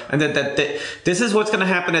over. And that this is what's going to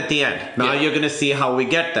happen at the end. Now you're going to see how we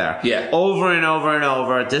get there. Yeah. Over and over and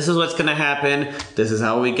over. This is what's going to happen. This is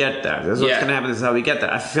how we get there. This is what's going to happen. This is how we get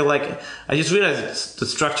there. I feel like, I just realized the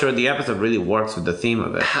structure of the episode really works with the theme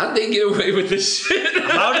of it. How'd they get away with this shit?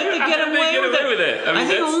 How did they get away with it? I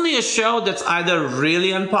think only a show that's either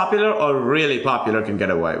really unpopular or really popular can get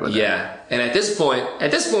away with it. Yeah, and at this point,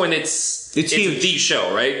 it's huge. the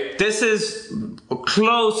show, right? This is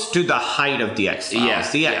close to the height of the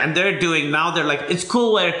X-Files. Yeah. And they're like, it's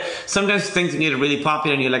cool where sometimes things get really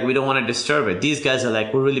popular and you're like, we don't want to disturb it. These guys are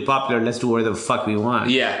like, we're really popular, let's do whatever the fuck we want.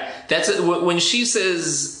 Yeah, when she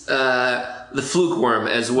says the fluke worm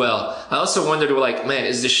as well. I also wondered, like, man,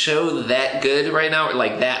 is the show that good right now, or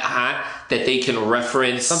like that hot that they can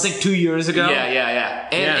reference something 2 years ago? Yeah.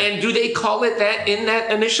 And do they call it that in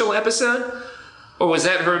that initial episode, or was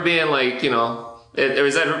that her being like, or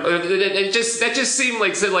is that that just seemed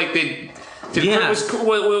like they. Was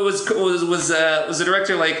the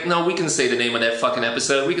director like, no, we can say the name of that fucking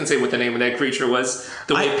episode. We can say what the name of that creature was.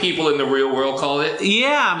 The way people in the real world call it.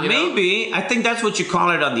 Yeah, maybe. I think that's what you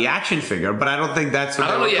call it on the action figure, but I don't think that's what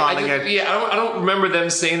they were calling it. Yeah, I don't remember them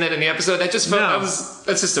saying that in the episode. That just felt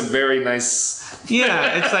that's just a very nice.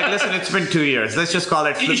 Yeah, it's like, listen, it's been 2 years. Let's just call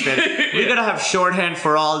it flippant. We're gonna have shorthand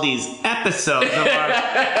for all these episodes of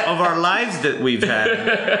our lives that we've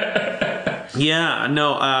had. Yeah,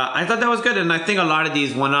 no, I thought that was good, and I think a lot of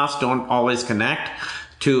these one-offs don't always connect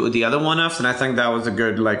to the other one-offs, and I think that was a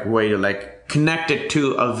good way to connect it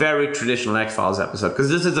to a very traditional X-Files episode, because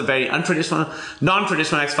this is a very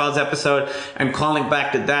non-traditional X-Files episode, and calling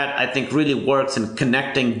back to that, I think, really works in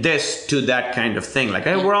connecting this to that kind of thing. Like,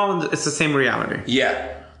 hey, we're all it's the same reality.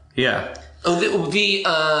 Yeah. Oh,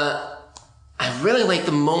 I really like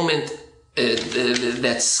the moment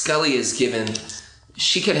that Scully is given.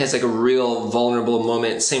 She kind of has like a real vulnerable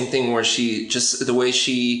moment. Same thing where the way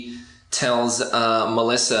she tells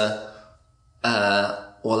Melissa,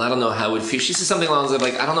 well, I don't know how I would feel. She says something along the lines of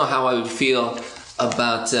like, I don't know how I would feel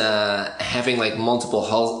about having like multiple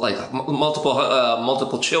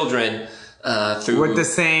children with the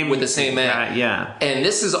same man. Yeah. And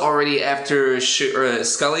this is already after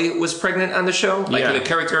Scully was pregnant on the show. Like the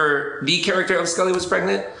character of Scully was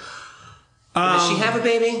pregnant. Does she have a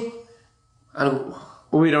baby?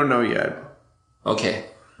 We don't know yet. Okay.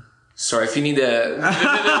 Sorry, if you need to...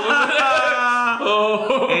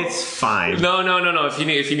 It's fine. No. If you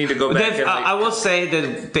need to go back... I will say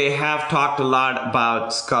that they have talked a lot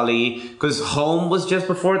about Scully, because Home was just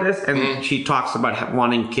before this, and she talks about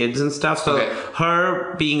wanting kids and stuff. So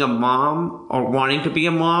her being a mom, or wanting to be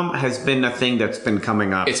a mom, has been a thing that's been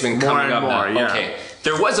coming up. It's been coming up more. Yeah. Okay.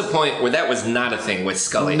 There was a point where that was not a thing with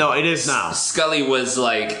Scully. No, it is now. Scully was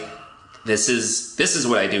like... This is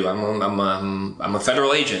what I do. I'm a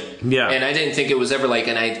federal agent. Yeah. And I didn't think it was ever like,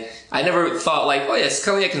 and I never thought like, oh yeah,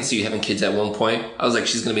 Scully, I can see you having kids at one point. I was like,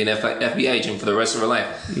 she's going to be an FBI agent for the rest of her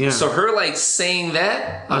life. Yeah. So her like saying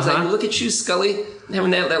that, I was like, look at you, Scully,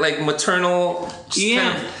 having that like maternal.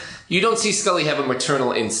 You don't see Scully have a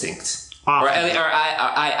maternal instinct. Or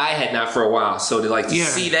I had not for a while. So to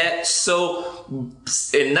see that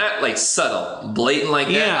and not like subtle, blatant like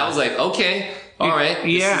that, I was like, okay. All right.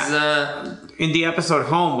 In the episode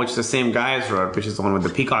Home, which the same guys wrote, which is the one with the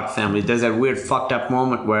Peacock family, there's that weird fucked up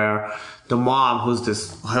moment where the mom, who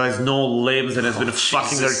has no limbs and has been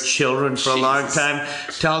fucking her children for a long time,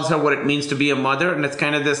 tells her what it means to be a mother, and it's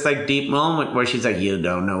kind of this deep moment where she's like, you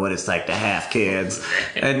don't know what it's like to have kids,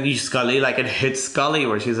 and Scully, it hits Scully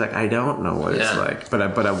where she's like, I don't know what it's like, but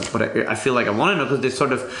I feel like I want to know,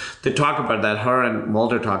 because they talk about that, her and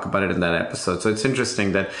Mulder talk about it in that episode, so it's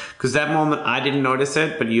interesting that, because that moment I didn't notice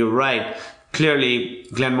it, but you're right. Clearly,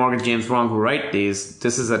 Glenn Morgan, James Wong, who write these,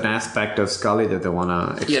 this is an aspect of Scully that they want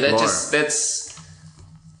to explore. Yeah, that's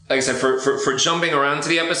like I said, for jumping around to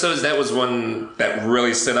the episodes, that was one that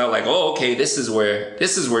really stood out. Like, oh, okay, this is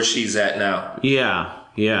where she's at now. Yeah.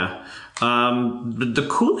 The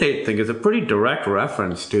Kool-Aid thing is a pretty direct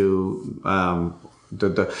reference to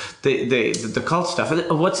the cult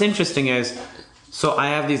stuff. What's interesting is, so I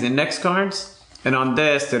have these index cards, and on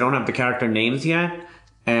this they don't have the character names yet.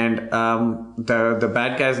 And the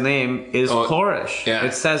bad guy's name is Koresh. Yeah.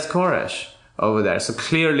 It says Koresh over there. So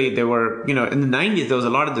clearly they were, in the 90s, there was a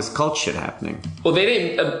lot of this cult shit happening. Well, they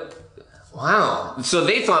didn't... wow. So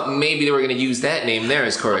they thought maybe they were going to use that name there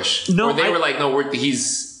as Koresh. No, or they were like, no,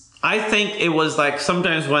 he's... I think it was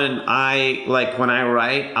sometimes when I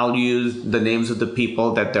write, I'll use the names of the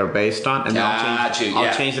people that they're based on, and I'll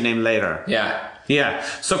change the name later. Yeah.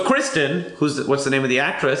 So Kristen, what's the name of the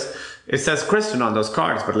actress? It says Kristen on those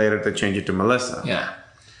cards, but later they change it to Melissa. Yeah.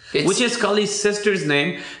 Which is Scully's sister's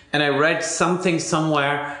name. And I read something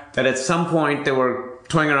somewhere that at some point they were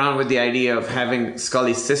toying around with the idea of having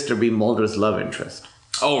Scully's sister be Mulder's love interest.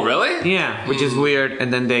 Oh, really? Yeah, which is weird.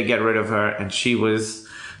 And then they get rid of her, and she was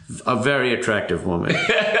a very attractive woman.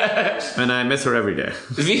 And I miss her every day.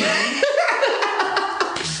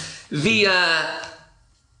 It's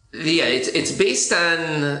based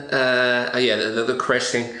on the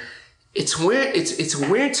crush thing. It's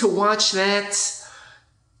weird to watch that.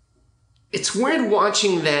 It's weird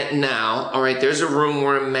watching that now. All right, there's a room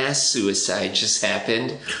where a mass suicide just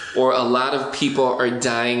happened, or a lot of people are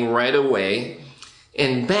dying right away.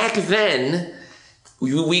 And back then,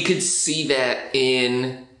 we could see that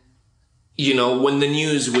in, when the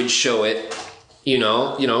news would show it.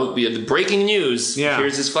 The breaking news. Yeah.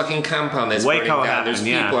 Here's this fucking compound that's burning Waco down.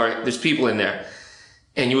 happened, There's people in there,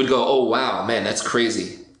 and you would go, "Oh wow, man, that's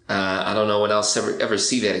crazy." I don't know when else ever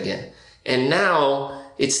see that again. And now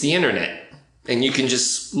it's the internet. And you can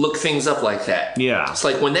just look things up like that. Yeah. It's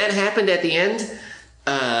like when that happened at the end,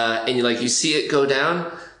 and you see it go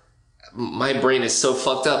down, my brain is so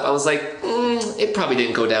fucked up. I was like, it probably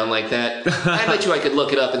didn't go down like that. I bet you I could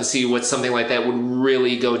look it up and see what something like that would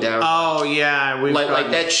really go down. Oh, yeah.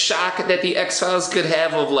 Like that shock that the X-Files could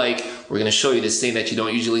have of like, we're going to show you this thing that you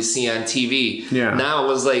don't usually see on TV. Yeah. Now it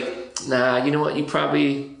was like, nah, you know what? You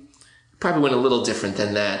probably went a little different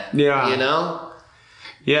than that. Yeah.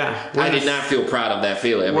 Yeah, I did not feel proud of that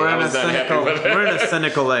feeling. I mean, I was not happy with it. We're in a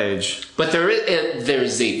cynical age. But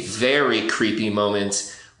there's a very creepy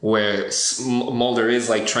moment where Mulder is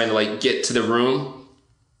like trying to like get to the room,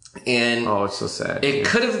 and it's so sad. It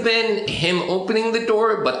could have been him opening the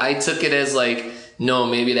door, but I took it as like, no,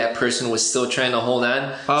 maybe that person was still trying to hold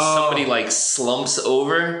on. Somebody like slumps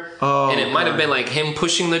over, and it might have been like him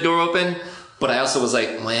pushing the door open. But I also was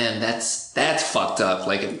like, man, that's fucked up.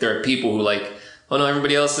 Like if there are people who like, oh no,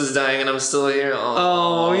 everybody else is dying and I'm still here.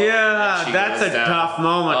 Yeah, that's a tough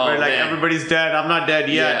moment where like everybody's dead. I'm not dead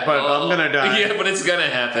yet, but I'm gonna die. Yeah, but it's gonna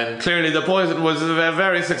happen. Clearly, the poison was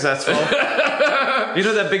very successful. You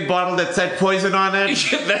know that big bottle that said poison on it?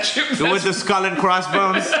 With the skull and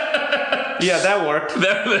crossbones? Yeah, that worked.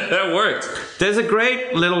 That worked. There's a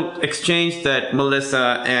great little exchange that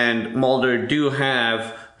Melissa and Mulder do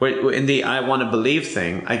have in the I want to believe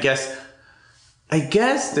thing. I guess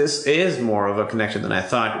this is more of a connection than I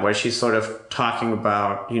thought, where she's sort of talking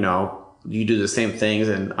about, you do the same things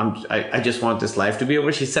and I just want this life to be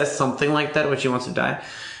over. She says something like that when she wants to die.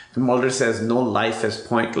 And Mulder says, no life is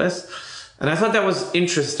pointless. And I thought that was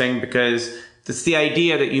interesting because it's the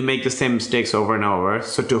idea that you make the same mistakes over and over.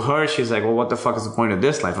 So to her, she's like, well, what the fuck is the point of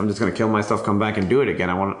this life? I'm just going to kill myself, come back and do it again.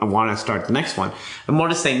 I want to start the next one. And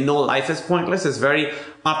Mulder saying no life is pointless is very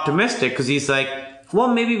optimistic because he's like, well,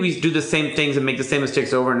 maybe we do the same things and make the same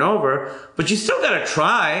mistakes over and over, but you still gotta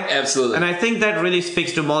try. Absolutely. And I think that really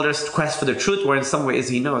speaks to Mulder's quest for the truth, where in some ways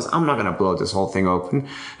he knows, I'm not gonna blow this whole thing open.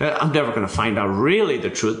 I'm never gonna find out really the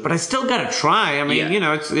truth, but I still gotta try. I mean,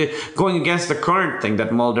 it's going against the current thing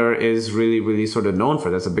that Mulder is really, really sort of known for.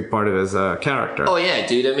 That's a big part of his character. Oh yeah,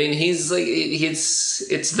 dude. I mean, he's like,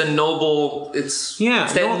 it's the noble, it's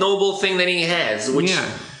that noble thing that he has, which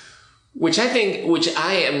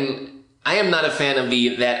I am not a fan of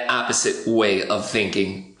that opposite way of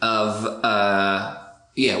thinking of,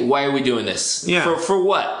 why are we doing this? Yeah. For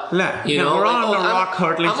what? Yeah. You know, we're on the rock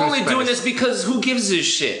hurtling I'm through only space. doing this because who gives a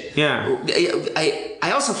shit? Yeah.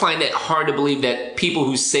 I also find it hard to believe that people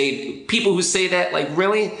who say that, like,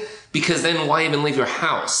 really? Because then why even leave your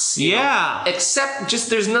house? You know?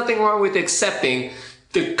 There's nothing wrong with accepting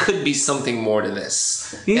there could be something more to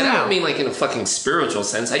this. Yeah. And I don't mean like in a fucking spiritual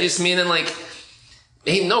sense. I just mean in like,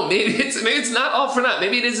 hey, no, maybe it's not all for naught.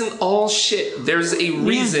 Maybe it isn't all shit. There's a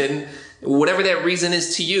reason, whatever that reason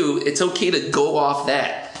is to you, it's okay to go off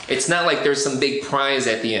that. It's not like there's some big prize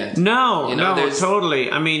at the end. No,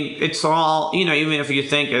 totally. I mean, it's all, even if you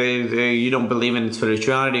think you don't believe in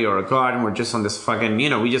spirituality or a God and we're just on this fucking,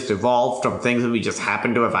 we just evolved from things and we just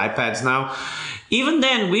happen to have iPads now. Even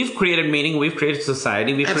then, we've created meaning, we've created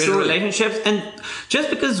society, we've created relationships, and just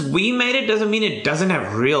because we made it doesn't mean it doesn't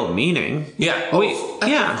have real meaning. Yeah.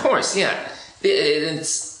 Of course, yeah. That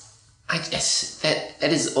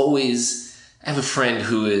is always, I have a friend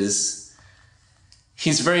who he's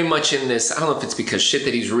very much in this, I don't know if it's because shit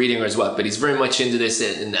that he's reading or what, but he's very much into this,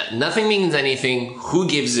 and nothing means anything, who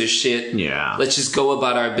gives a shit? Yeah. Let's just go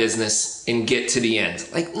about our business and get to the end.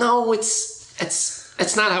 Like, no, it's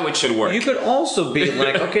not how it should work. You could also be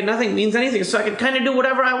like, okay, nothing means anything, so I can kind of do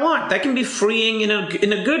whatever I want. That can be freeing in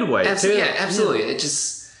a good way, too. Yeah, absolutely. It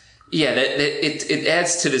just, it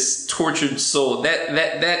adds to this tortured soul.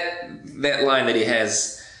 That line that he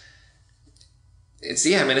has, it's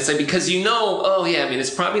like, because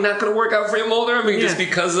it's probably not going to work out for you, Mulder. I mean, just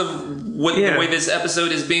because of the way this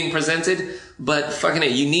episode is being presented. But fucking it,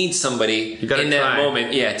 you need somebody in that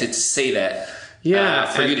moment, to say that. Yeah,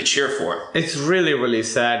 for you to cheer for. It's really, really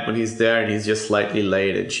sad when he's there and he's just slightly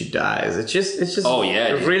late and she dies. It's just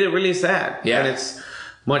really, really sad. Yeah. And it's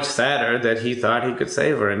much sadder that he thought he could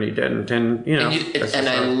save her and he didn't. And, you know. And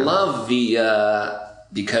I love the...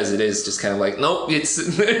 because it is just kind of like, nope, it's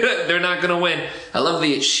they're not gonna win. I love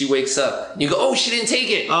she wakes up and you go, oh, she didn't take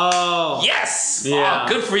it. Oh, yes, yeah, oh,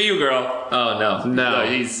 good for you, girl. Oh no,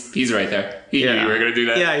 he's right there. He knew you were gonna do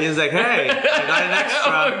that. Yeah, he was like, hey, I got an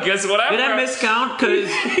extra. Guess what? Did I miscount?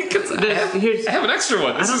 Because I have an extra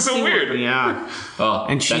one. This is so weird. Yeah. Oh,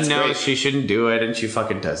 and she knows she shouldn't do it, and she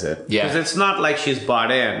fucking does it. Yeah, because it's not like she's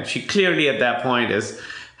bought in. She clearly at that point is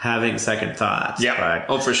having second thoughts. Yeah.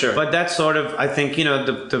 Oh, for sure. But that's sort of, I think, you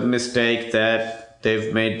know, the mistake that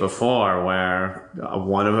they've made before, where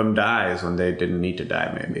one of them dies when they didn't need to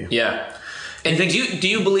die, maybe. Yeah. And do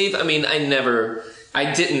you believe? I mean, I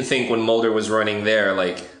didn't think when Mulder was running there,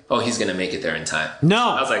 like, oh, he's gonna make it there in time. No,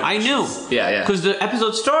 I was like, I knew. Yeah. Because the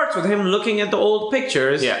episode starts with him looking at the old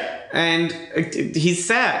pictures. Yeah. And he's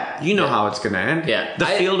sad. You know how it's gonna end. Yeah. The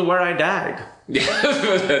field where I died. Yeah,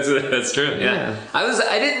 that's true. Yeah.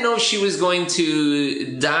 I didn't know she was going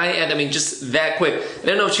to die just that quick. I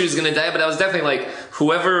didn't know if she was going to die, but I was definitely like,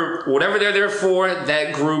 whatever they're there for,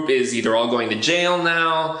 that group is either all going to jail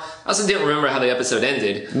now. I also didn't remember how the episode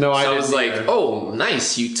ended. No, I was like, oh,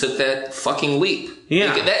 nice, you took that fucking leap.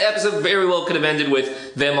 Yeah. Like, that episode very well could have ended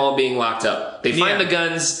with them all being locked up. They find the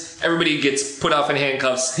guns, everybody gets put off in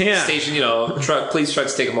handcuffs, station, police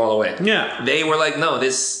trucks take them all away. Yeah. They were like, no,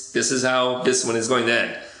 this is how this one is going to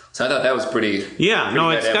end. So I thought that was pretty... Yeah,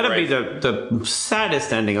 no, it's got to be the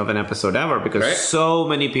saddest ending of an episode ever because so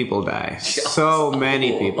many people die. So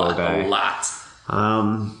many people die. A lot.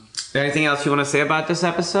 Anything else you want to say about this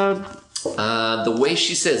episode? The way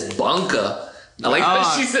she says bunka. I like how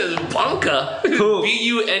she says bunka. Who?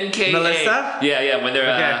 B-U-N-K-A. Melissa? Yeah, when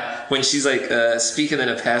they're when she's like speaking in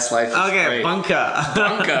a past life. Okay, great.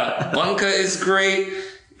 bunka. Bunka is great.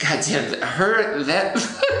 God damn, I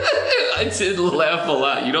did laugh a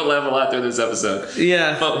lot. You don't laugh a lot during this episode.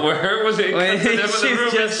 Yeah. But when they cut to them in the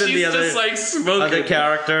room and she's just like smoking. Other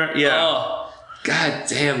character, yeah. Oh, God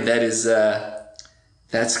damn,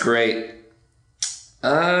 that's great.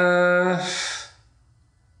 I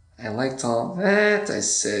liked all that. I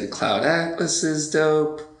said Cloud Atlas is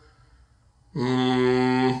dope.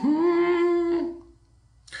 Mm-hmm.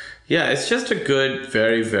 Yeah, it's just a good,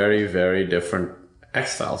 very, very, very different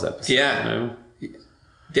X-Files episode. Yeah. You know?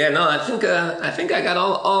 Yeah, no, I think I got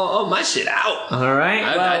all my shit out. All right.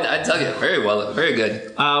 I dug it very well. Very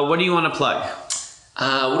good. What do you want to plug?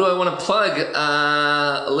 What do I want to plug?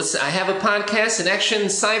 Listen, I have a podcast, an action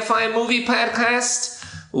sci-fi movie podcast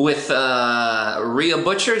with Rhea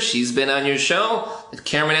Butcher. She's been on your show.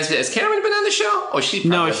 Cameron has Cameron been on the show? Oh, she's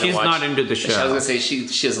not into the show. I was gonna say she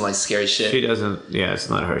doesn't like scary shit. She doesn't. Yeah, it's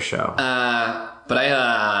not her show. But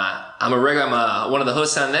I'm one of the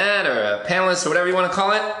hosts on that, or a panelist, or whatever you want to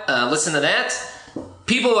call it. Listen to that.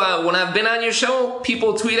 People, when I've been on your show,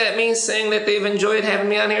 people tweet at me saying that they've enjoyed having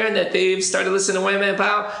me on here and that they've started listening to White Man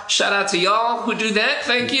Pow. Shout out to y'all who do that.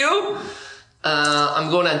 Thank you. I'm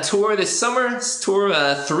going on tour this summer. It's tour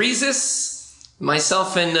Threesis.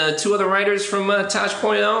 Myself and two other writers from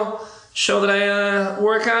Touch.0 show that I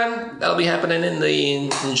work on. That'll be happening in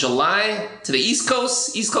July to the East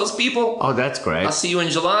Coast people. Oh, that's great. I'll see you in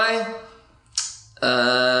July.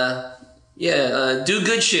 Do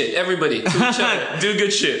good shit, everybody, to each other. Do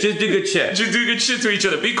good shit. Just do good shit. Just do good shit to each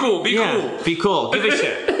other. Be cool. Be cool. Be cool. Give a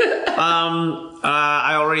shit.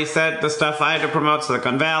 I already said the stuff I had to promote: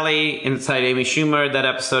 Silicon Valley, Inside Amy Schumer, that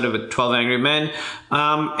episode of 12 Angry Men.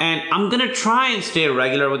 And I'm going to try and stay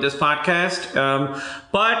regular with this podcast,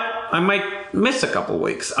 but I might miss a couple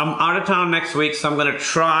weeks. I'm out of town next week, so I'm going to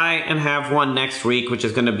try and have one next week, which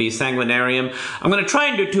is going to be Sanguinarium. I'm going to try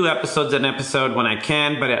and do 2 episodes an episode when I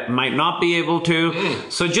can, but I might not be able to.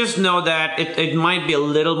 So just know that it might be a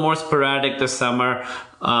little more sporadic this summer.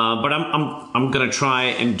 But I'm gonna try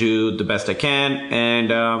and do the best I can.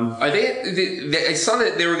 And are they? I saw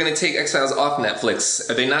that they were gonna take X-Files off Netflix.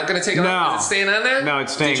 Are they not gonna take it off? Is it staying on there? No,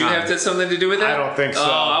 it's staying on. Did you have something to do with that? I don't think so. Oh,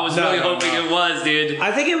 I was really hoping it was, dude.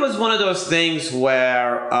 I think it was one of those things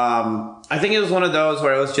where it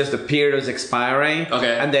was just a period was expiring.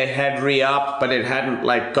 Okay. And they had re-upped, but it hadn't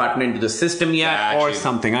gotten into the system yet or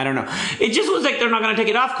something. I don't know. It just was like they're not gonna take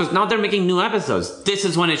it off because now they're making new episodes. This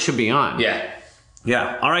is when it should be on.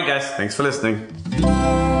 Yeah. All right, guys. Thanks for listening. Feral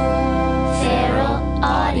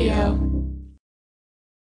Audio.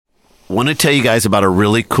 want to tell you guys about a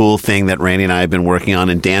really cool thing that Randy and I have been working on,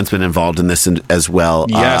 and Dan's been involved in this as well.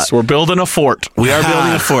 Yes, we're building a fort. We are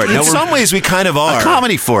building a fort. In some ways, we kind of are. A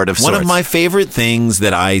comedy fort of sorts. One of my favorite things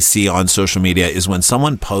that I see on social media is when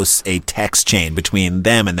someone posts a text chain between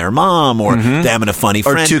them and their mom, or them and a funny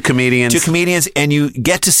friend. Or two comedians. And you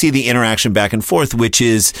get to see the interaction back and forth, which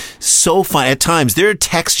is so fun. At times, there are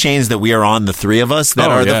text chains that we are on, the three of us, that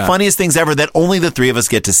are the funniest things ever that only the three of us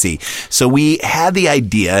get to see. So we had the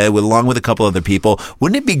idea, along with a couple other people,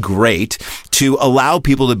 wouldn't it be great to allow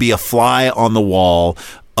people to be a fly on the wall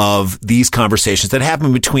of these conversations that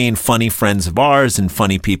happen between funny friends of ours and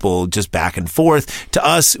funny people just back and forth? To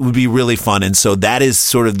us, it would be really fun. And so that is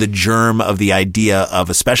sort of the germ of the idea of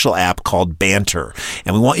a special app called Banter.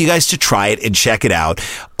 And we want you guys to try it and check it out.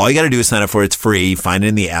 All you got to do is sign up for it. It's free. Find it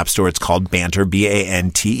in the App Store. It's called Banter,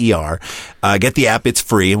 Banter. Get the app. It's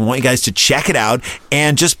free. And we want you guys to check it out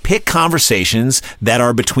and just pick conversations that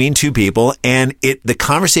are between two people. And the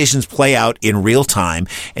conversations play out in real time.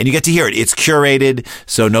 And you get to hear it. It's curated,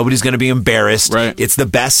 so nobody's going to be embarrassed. Right. It's the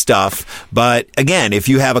best stuff. But again, if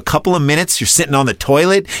you have a couple of minutes, you're sitting on the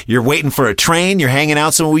toilet, you're waiting for a train, you're hanging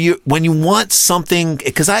out somewhere, when you want something,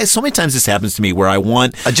 because so many times this happens to me where I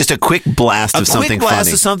want just a quick blast of something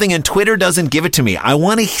funny. And Twitter doesn't give it to me. I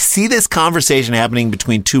want to see this conversation happening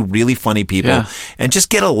between two really funny people and just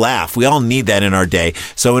get a laugh. We all need that in our day.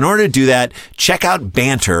 So in order to do that, check out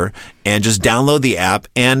Banter and just download the app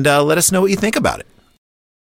and let us know what you think about it.